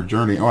this or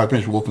Journey. Oh, I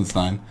finished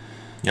Wolfenstein.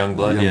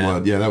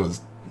 Youngblood. Yeah, that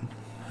was.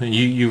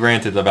 You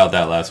ranted about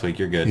that last week.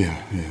 You're good. Yeah.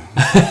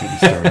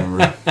 I'm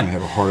gonna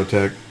have a heart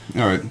attack.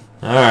 All right.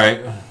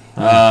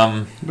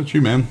 How about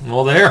you, man?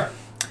 Well, there.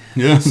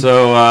 Yeah.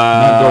 So,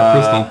 Dark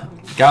Crystal.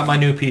 got my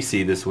new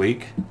PC this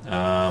week.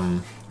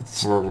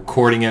 We're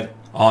recording it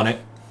on it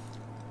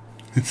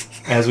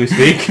as we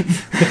speak.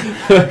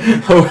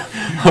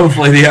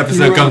 Hopefully the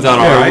episode comes out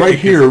all right. Right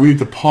here, we need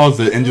to pause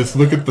it and just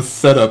look at the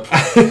setup.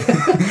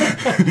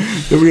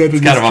 That we had to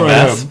it's kind of a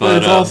mess, but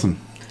it's awesome.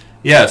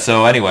 Yeah,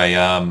 so anyway,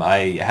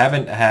 I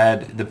haven't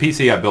had the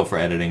PC I built for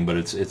editing, but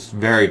it's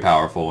very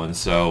powerful, and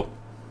so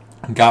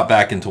got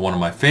back into one of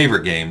my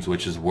favorite games,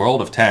 which is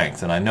World of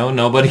Tanks, and I know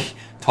nobody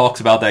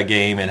talks about that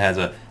game. It has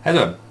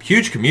a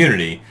huge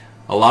community.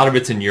 A lot of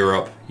it's in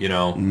Europe,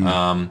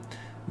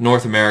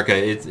 North America.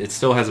 It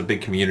still has a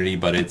big community,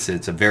 but it's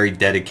a very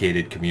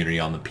dedicated community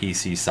on the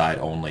PC side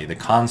only. The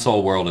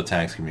console World of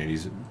Tanks community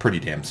is pretty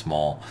damn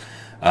small,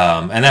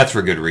 and that's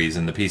for good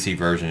reason. The PC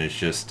version is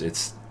just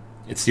it's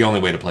the only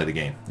way to play the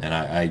game, and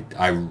I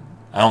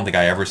don't think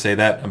I ever say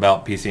that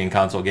about PC and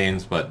console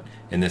games, but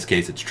in this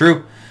case it's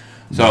true.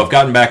 So I've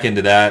gotten back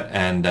into that,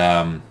 and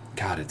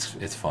God,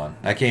 it's fun.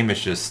 That game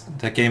is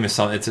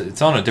something.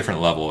 It's on a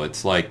different level.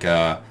 It's like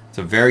it's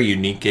a very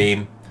unique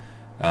game.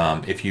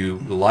 If you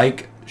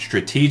like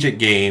strategic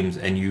games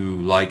and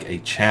you like a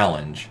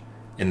challenge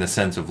in the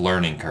sense of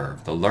learning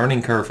curve, the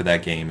learning curve for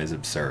that game is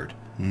absurd.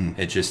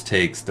 It just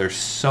takes.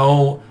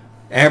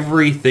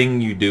 Everything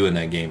you do in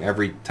that game,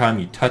 every time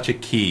you touch a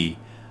key,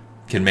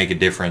 can make a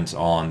difference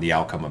on the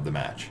outcome of the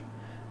match.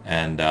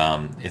 And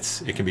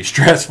it can be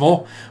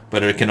stressful,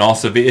 but it can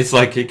also be,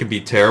 it can be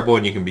terrible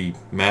and you can be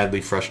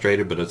madly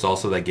frustrated, but it's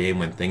also that game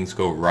when things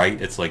go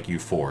right, it's like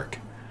euphoric.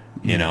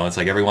 It's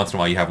like every once in a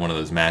while you have one of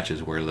those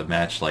matches where the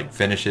match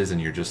finishes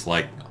and you're just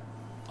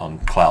on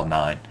cloud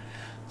 9.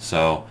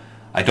 So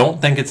I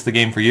don't think it's the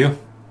game for you.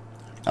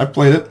 I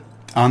played it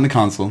on the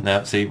console.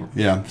 No, see,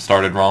 yeah,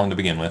 started wrong to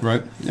begin with.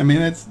 Right. I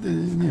mean, it's I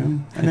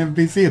didn't have a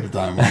PC at the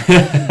time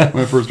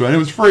when I first tried. It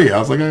was free. I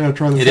was like, I gotta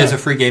try this. It is a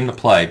free game to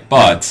play,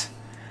 but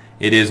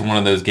it is one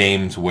of those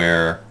games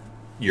where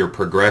your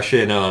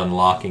progression on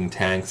unlocking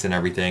tanks and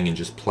everything and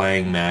just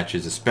playing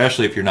matches,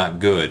 especially if you're not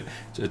good.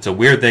 It's a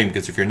weird thing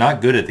because if you're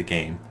not good at the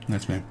game,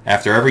 that's me.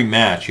 After every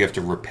match, you have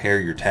to repair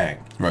your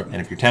tank. Right. And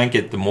if your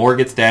tank the more it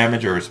gets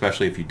damaged, or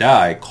especially if you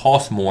die, it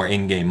costs more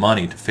in-game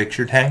money to fix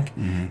your tank.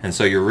 Mm-hmm. And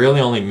so you're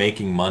really only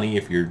making money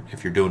if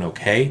you're doing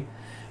okay.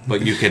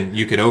 But you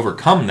can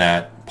overcome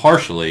that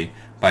partially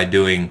by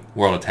doing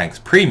World of Tanks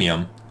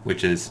Premium,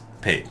 which is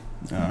paid.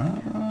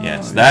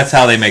 Yes, that's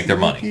how they make their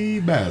money.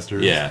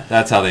 Bastards. Yeah,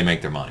 that's how they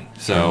make their money.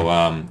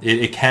 So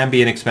it can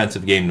be an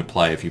expensive game to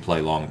play if you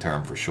play long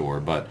term for sure.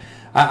 But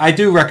I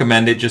do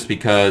recommend it just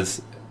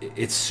because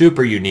it's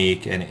super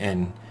unique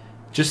and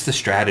just the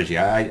strategy.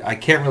 I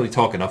can't really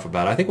talk enough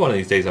about it. I think one of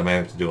these days I may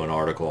have to do an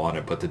article on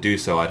it, but to do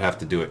so I'd have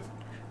to do it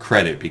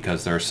credit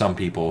because there are some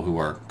people who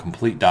are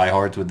complete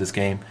diehards with this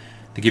game.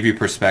 To give you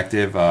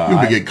perspective,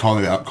 you'll get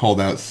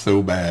called out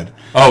so bad.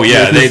 Oh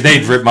yeah,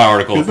 they'd rip my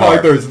article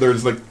apart. It's like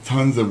there's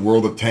tons of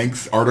World of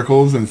Tanks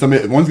articles, and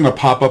one's gonna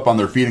pop up on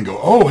their feed and go,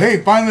 "Oh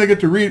hey, finally I get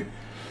to read."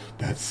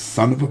 That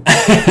son of a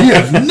he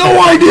has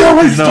no idea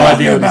what he's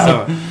talking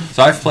about.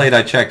 So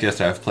I checked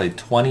yesterday. I've played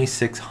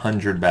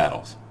 2,600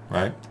 battles,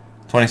 right?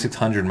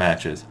 2,600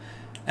 matches,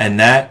 and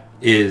that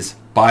is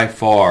by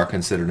far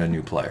considered a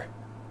new player.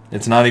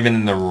 It's not even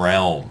in the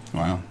realm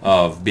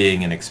of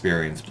being an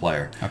experienced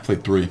player. I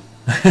played 3.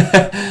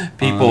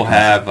 People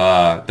have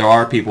there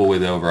are people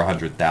with over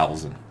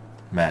 100,000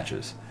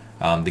 matches.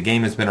 The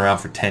game has been around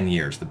for 10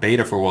 years. The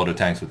beta for World of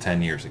Tanks was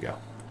 10 years ago,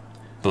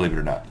 believe it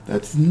or not.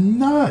 That's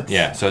nuts.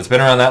 Yeah, so it's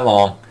been around that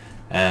long.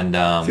 And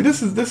see,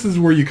 this is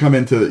where you come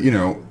into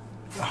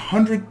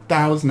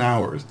 100,000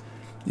 hours.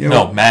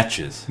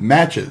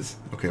 Matches.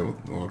 Okay,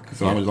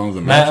 so how long is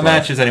a match?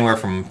 Matches anywhere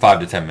from 5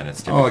 to 10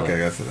 minutes. Typically. Oh, okay,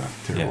 that's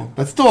terrible. Yeah.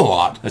 That's still a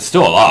lot. It's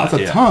still a lot.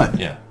 That's a ton.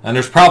 Yeah, and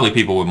there's probably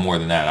people with more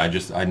than that.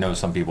 I know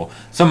some people.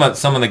 Some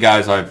of the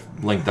guys I've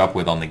linked up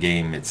with on the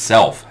game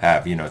itself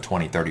have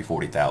 20, 30,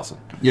 40,000.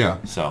 Yeah.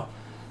 So,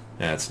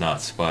 yeah, it's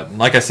nuts. But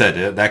like I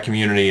said, that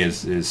community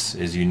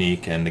is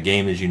unique, and the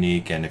game is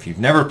unique. And if you've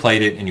never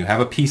played it and you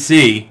have a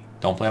PC,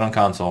 don't play it on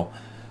console.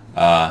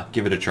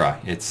 Give it a try.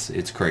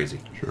 It's crazy.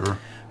 Sure.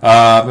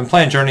 I've been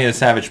playing Journey to the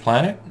Savage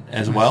Planet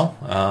as well.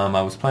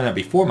 I was playing that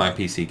before my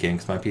PC came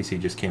because my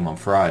PC just came on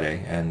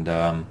Friday, and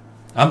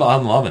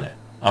I'm loving it.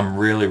 I'm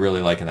really,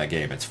 really liking that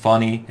game. It's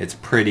funny. It's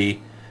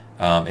pretty.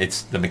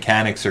 The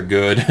mechanics are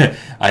good.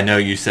 I know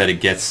you said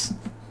it gets,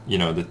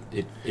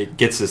 it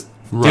gets this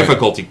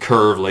difficulty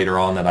curve later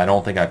on that I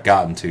don't think I've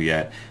gotten to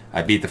yet.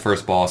 I beat the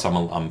first boss.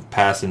 I'm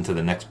passing to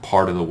the next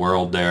part of the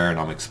world there, and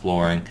I'm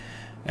exploring,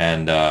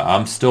 and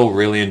I'm still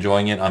really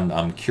enjoying it.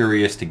 I'm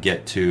curious to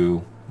get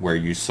to where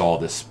you saw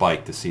this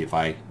spike to see if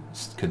I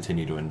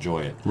continue to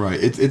enjoy it. Right.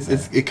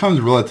 It comes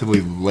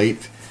relatively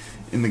late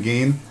in the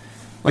game.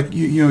 Like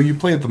you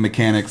play with the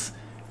mechanics,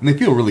 and they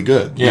feel really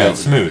good. Yeah, it's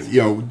smooth.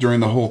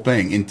 During the whole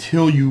thing,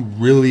 until you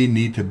really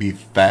need to be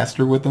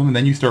faster with them, and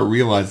then you start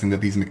realizing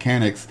that these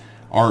mechanics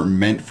aren't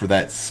meant for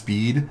that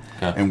speed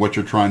and what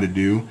you're trying to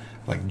do.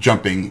 Like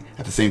jumping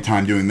at the same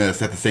time, doing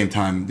this at the same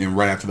time,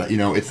 right after that.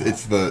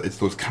 It's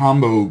those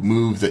combo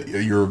moves that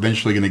you're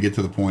eventually going to get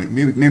to the point.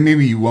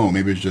 Maybe you won't.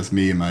 Maybe it's just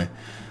me and my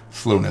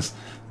slowness.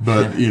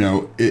 But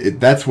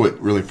that's what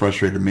really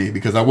frustrated me,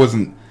 because I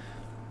wasn't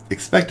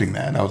expecting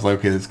that. I was like,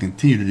 okay, let's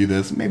continue to do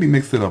this. Maybe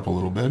mix it up a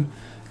little bit,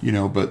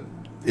 But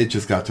it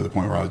just got to the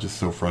point where I was just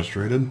so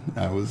frustrated.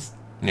 I was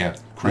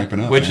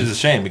cramping up. Which is a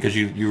shame, because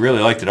you really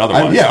liked it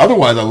otherwise.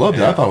 Otherwise I loved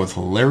it. I thought it was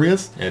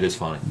hilarious. It is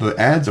funny. The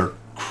ads are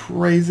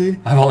crazy.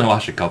 I've only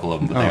watched a couple of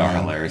them, but they are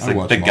hilarious.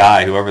 The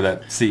guy, whoever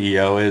that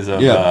CEO is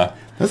of...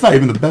 that's not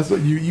even the best.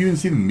 You didn't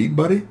see the Meat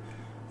Buddy?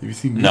 Have you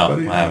seen Meat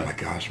Buddy? I haven't. Oh my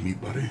gosh, Meat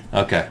Buddy.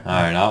 Okay, all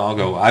right, I'll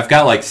go. I've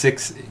got like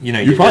 6,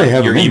 you probably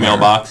have your email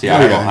box. Yeah,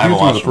 I haven't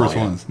watched one of the first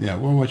ones. Yeah,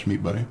 we'll watch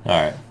Meat Buddy.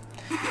 All right.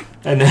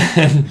 And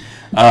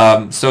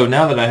then, so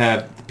now that I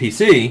have the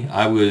PC,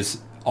 I was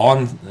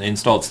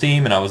installed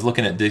Steam, and I was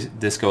looking at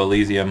Disco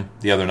Elysium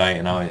the other night,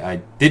 and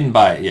I didn't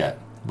buy it yet,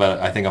 but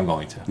I think I'm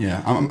going to.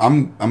 Yeah,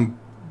 I'm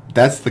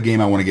that's the game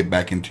I want to get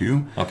back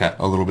into. Okay.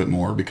 A little bit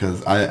more,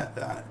 because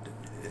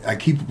I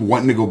keep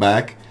wanting to go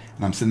back,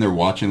 and I'm sitting there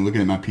watching,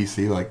 looking at my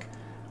PC like,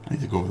 I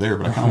need to go over there,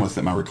 but I kind of want to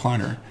set my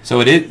recliner. So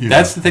it is.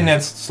 That's the thing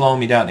that's slowing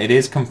me down. It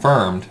is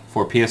confirmed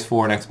for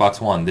PS4 and Xbox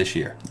One this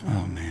year.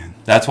 Oh man.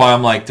 That's why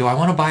I'm like, do I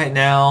want to buy it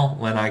now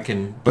when I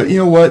can? But you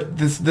know what?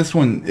 This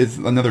one is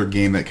another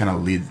game that kind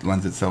of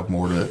lends itself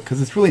more to,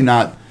 because it's really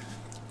not.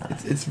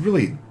 It's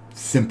really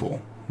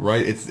simple,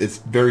 right? It's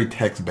very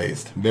text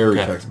based,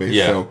 text based.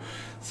 Yeah.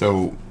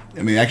 So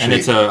I mean, actually, and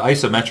it's an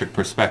isometric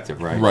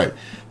perspective, right? Right.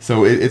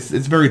 So it's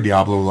very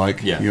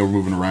Diablo-like, yeah.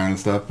 Moving around and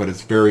stuff, but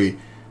it's very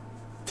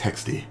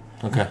texty.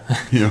 Okay.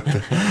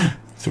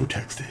 So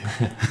texty.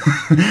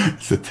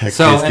 It's a text.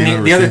 So,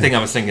 and the other thing I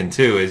was thinking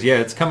too is,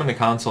 it's coming to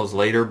consoles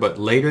later, but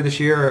later this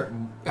year,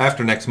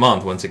 after next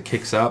month, once it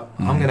kicks up,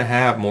 I'm going to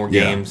have more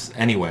games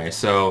anyway.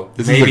 So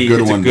maybe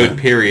it's a good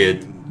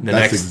period the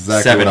next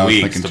 7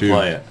 weeks to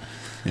play it.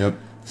 Yep.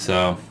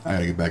 So I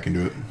gotta get back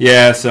into it.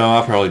 Yeah, so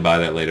I'll probably buy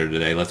that later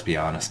today. Let's be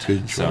honest.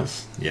 Good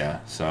choice.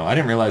 So I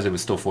didn't realize it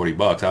was still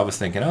 $40. I was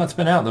thinking, it's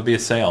been out. There'll be a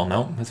sale.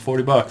 No, it's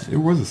 $40. There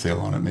was a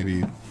sale on it.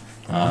 Maybe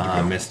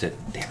I missed it.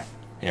 Damn it.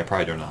 Yeah,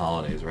 probably during the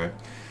holidays, right?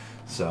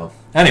 So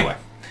anyway,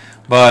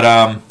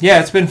 but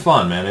it's been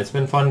fun, man. It's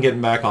been fun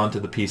getting back onto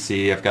the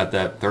PC. I've got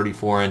that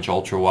 34-inch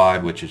ultra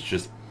wide, which is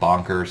just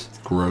bonkers. It's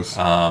gross.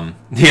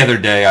 The other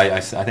day, I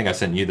think I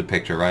sent you the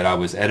picture, right? I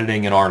was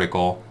editing an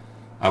article.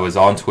 I was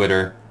on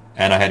Twitter.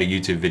 And I had a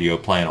YouTube video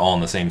playing all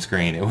on the same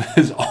screen. It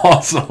was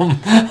awesome.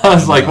 I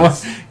was like,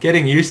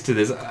 getting used to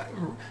this.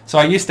 So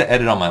I used to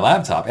edit on my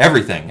laptop.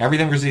 Everything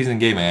for Season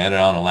Gaming, I edit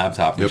on a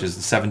laptop, which is a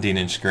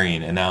 17-inch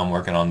screen. And now I'm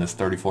working on this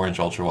 34-inch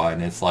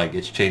ultra-wide, and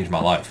it's changed my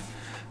life.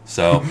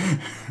 So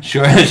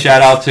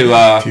shout out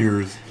to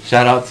Tears.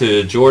 Shout out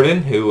to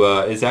Jordan, who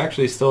is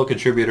actually still a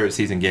contributor at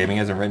Season Gaming.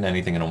 Hasn't written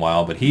anything in a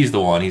while, but he's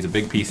the one. He's a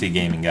big PC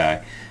gaming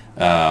guy.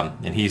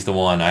 And he's the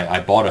one.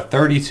 I bought a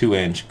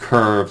 32-inch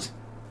curved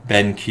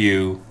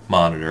BenQ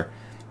monitor,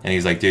 and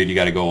he's like, dude, you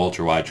got to go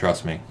ultra wide,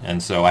 trust me.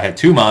 And so I had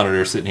 2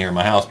 monitors sitting here in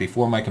my house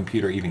before my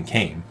computer even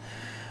came.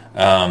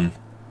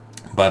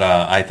 But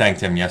I thanked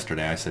him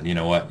yesterday. I said, you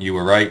know what, you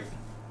were right,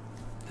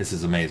 this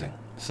is amazing.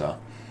 So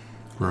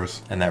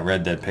gross. And that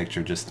Red Dead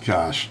picture just,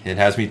 gosh, it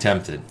has me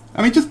tempted.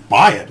 I mean, just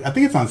buy it. I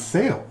think it's on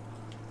sale.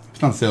 If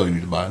it's on sale, you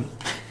need to buy it.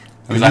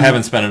 Because I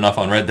haven't spent enough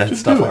on Red Dead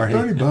stuff already.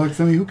 $30.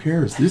 I mean, who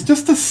cares?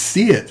 Just to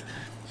see it.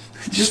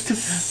 Just to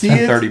see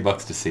it.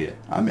 $30 to see it.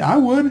 I mean, I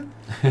would.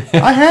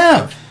 I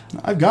have.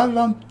 I've got it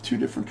on 2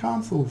 different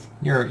consoles.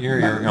 You're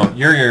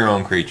your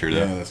own creature,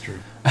 though. Yeah, that's true.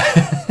 All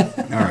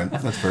right,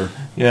 that's fair.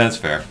 Yeah, that's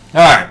fair.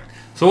 All right.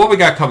 So what we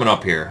got coming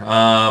up here?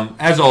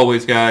 As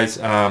always, guys,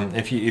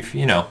 if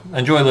you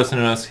enjoy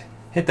listening to us,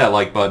 hit that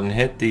like button,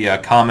 hit the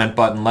comment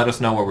button. Let us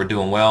know what we're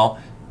doing well.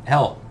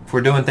 Hell, if we're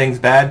doing things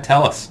bad,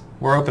 tell us.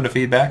 We're open to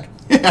feedback.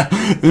 Yeah,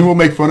 then we'll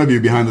make fun of you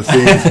behind the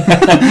scenes.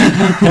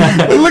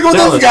 Look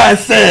what this guy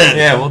said.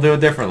 Yeah, we'll do it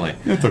differently.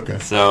 It's okay.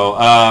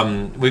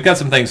 So we've got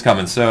some things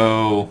coming.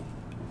 So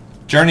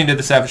Journey to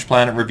the Savage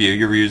Planet review.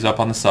 Your review's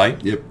up on the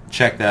site. Yep.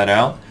 Check that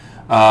out.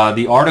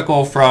 The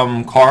article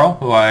from Carl,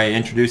 who I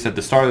introduced at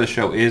the start of the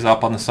show, is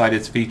up on the site.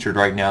 It's featured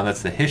right now.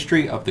 That's the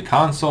history of the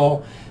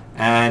console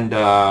and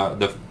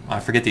I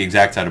forget the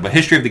exact title, but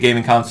history of the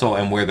gaming console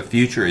and where the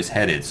future is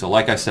headed. So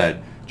like I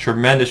said,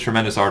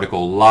 tremendous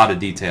article, a lot of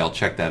detail.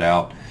 Check that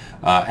out.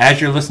 as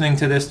you're listening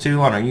to this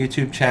too on our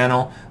YouTube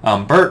channel,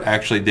 Bert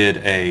actually did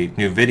a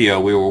new video.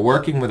 We were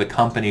working with a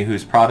company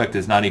whose product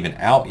is not even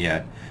out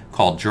yet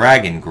called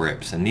Dragon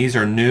Grips. And these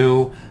are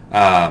new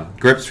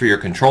grips for your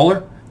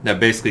controller that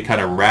basically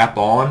kind of wrap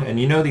on. And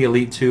you know the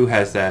Elite 2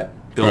 has that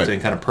built-in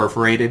kind of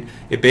perforated.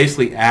 It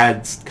basically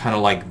adds kind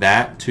of like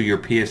that to your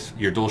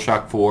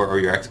DualShock 4 or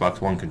your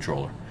Xbox One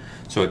controller.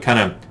 So it kind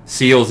of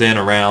seals in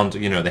around,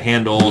 the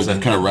handles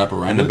and kind of wrap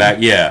around the back.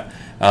 Yeah.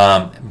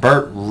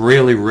 Bert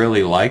really,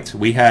 really liked.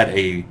 We had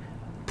a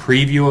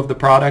preview of the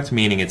product,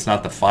 meaning it's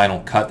not the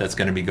final cut that's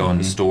going to be going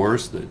to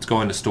stores. It's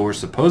going to stores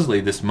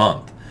supposedly this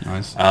month.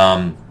 Nice.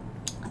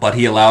 But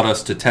he allowed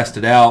us to test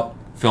it out,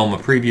 film a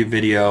preview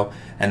video,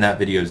 and that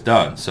video is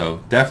done.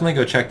 So definitely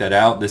go check that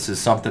out. This is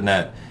something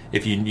that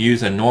if you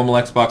use a normal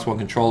Xbox One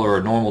controller or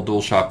a normal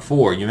DualShock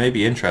 4, you may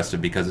be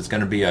interested because it's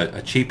going to be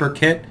a cheaper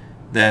kit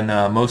than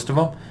most of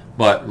them,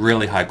 but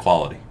really high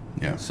quality.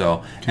 Yeah.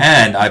 So,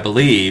 and I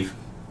believe,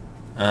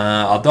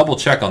 I'll double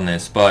check on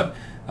this, but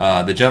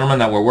the gentleman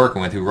that we're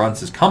working with who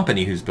runs his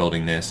company who's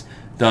building this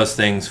does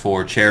things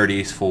for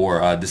charities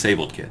for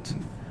disabled kids.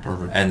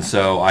 Perfect. And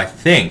so I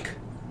think,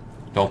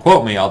 don't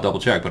quote me, I'll double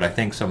check, but I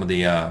think some of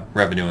the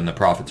revenue and the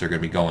profits are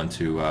going to be going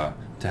to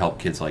help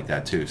kids like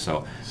that too.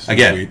 So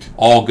again,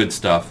 all good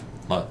stuff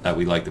that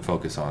we like to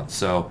focus on.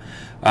 So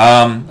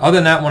other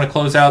than that, I want to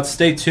close out.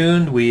 Stay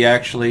tuned. We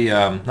actually,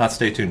 not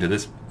stay tuned to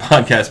this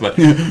podcast, but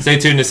stay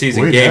tuned to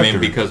Season Gaming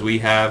because we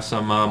have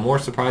some more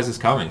surprises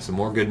coming, some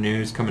more good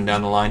news coming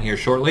down the line here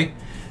shortly.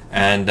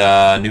 And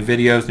new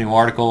videos, new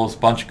articles,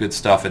 bunch of good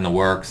stuff in the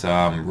works.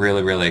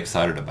 Really, really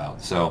excited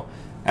about. So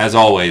as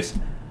always,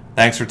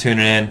 thanks for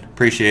tuning in.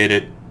 Appreciate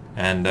it.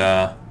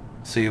 And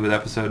see you with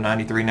episode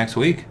 93 next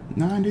week.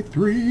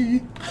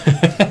 93.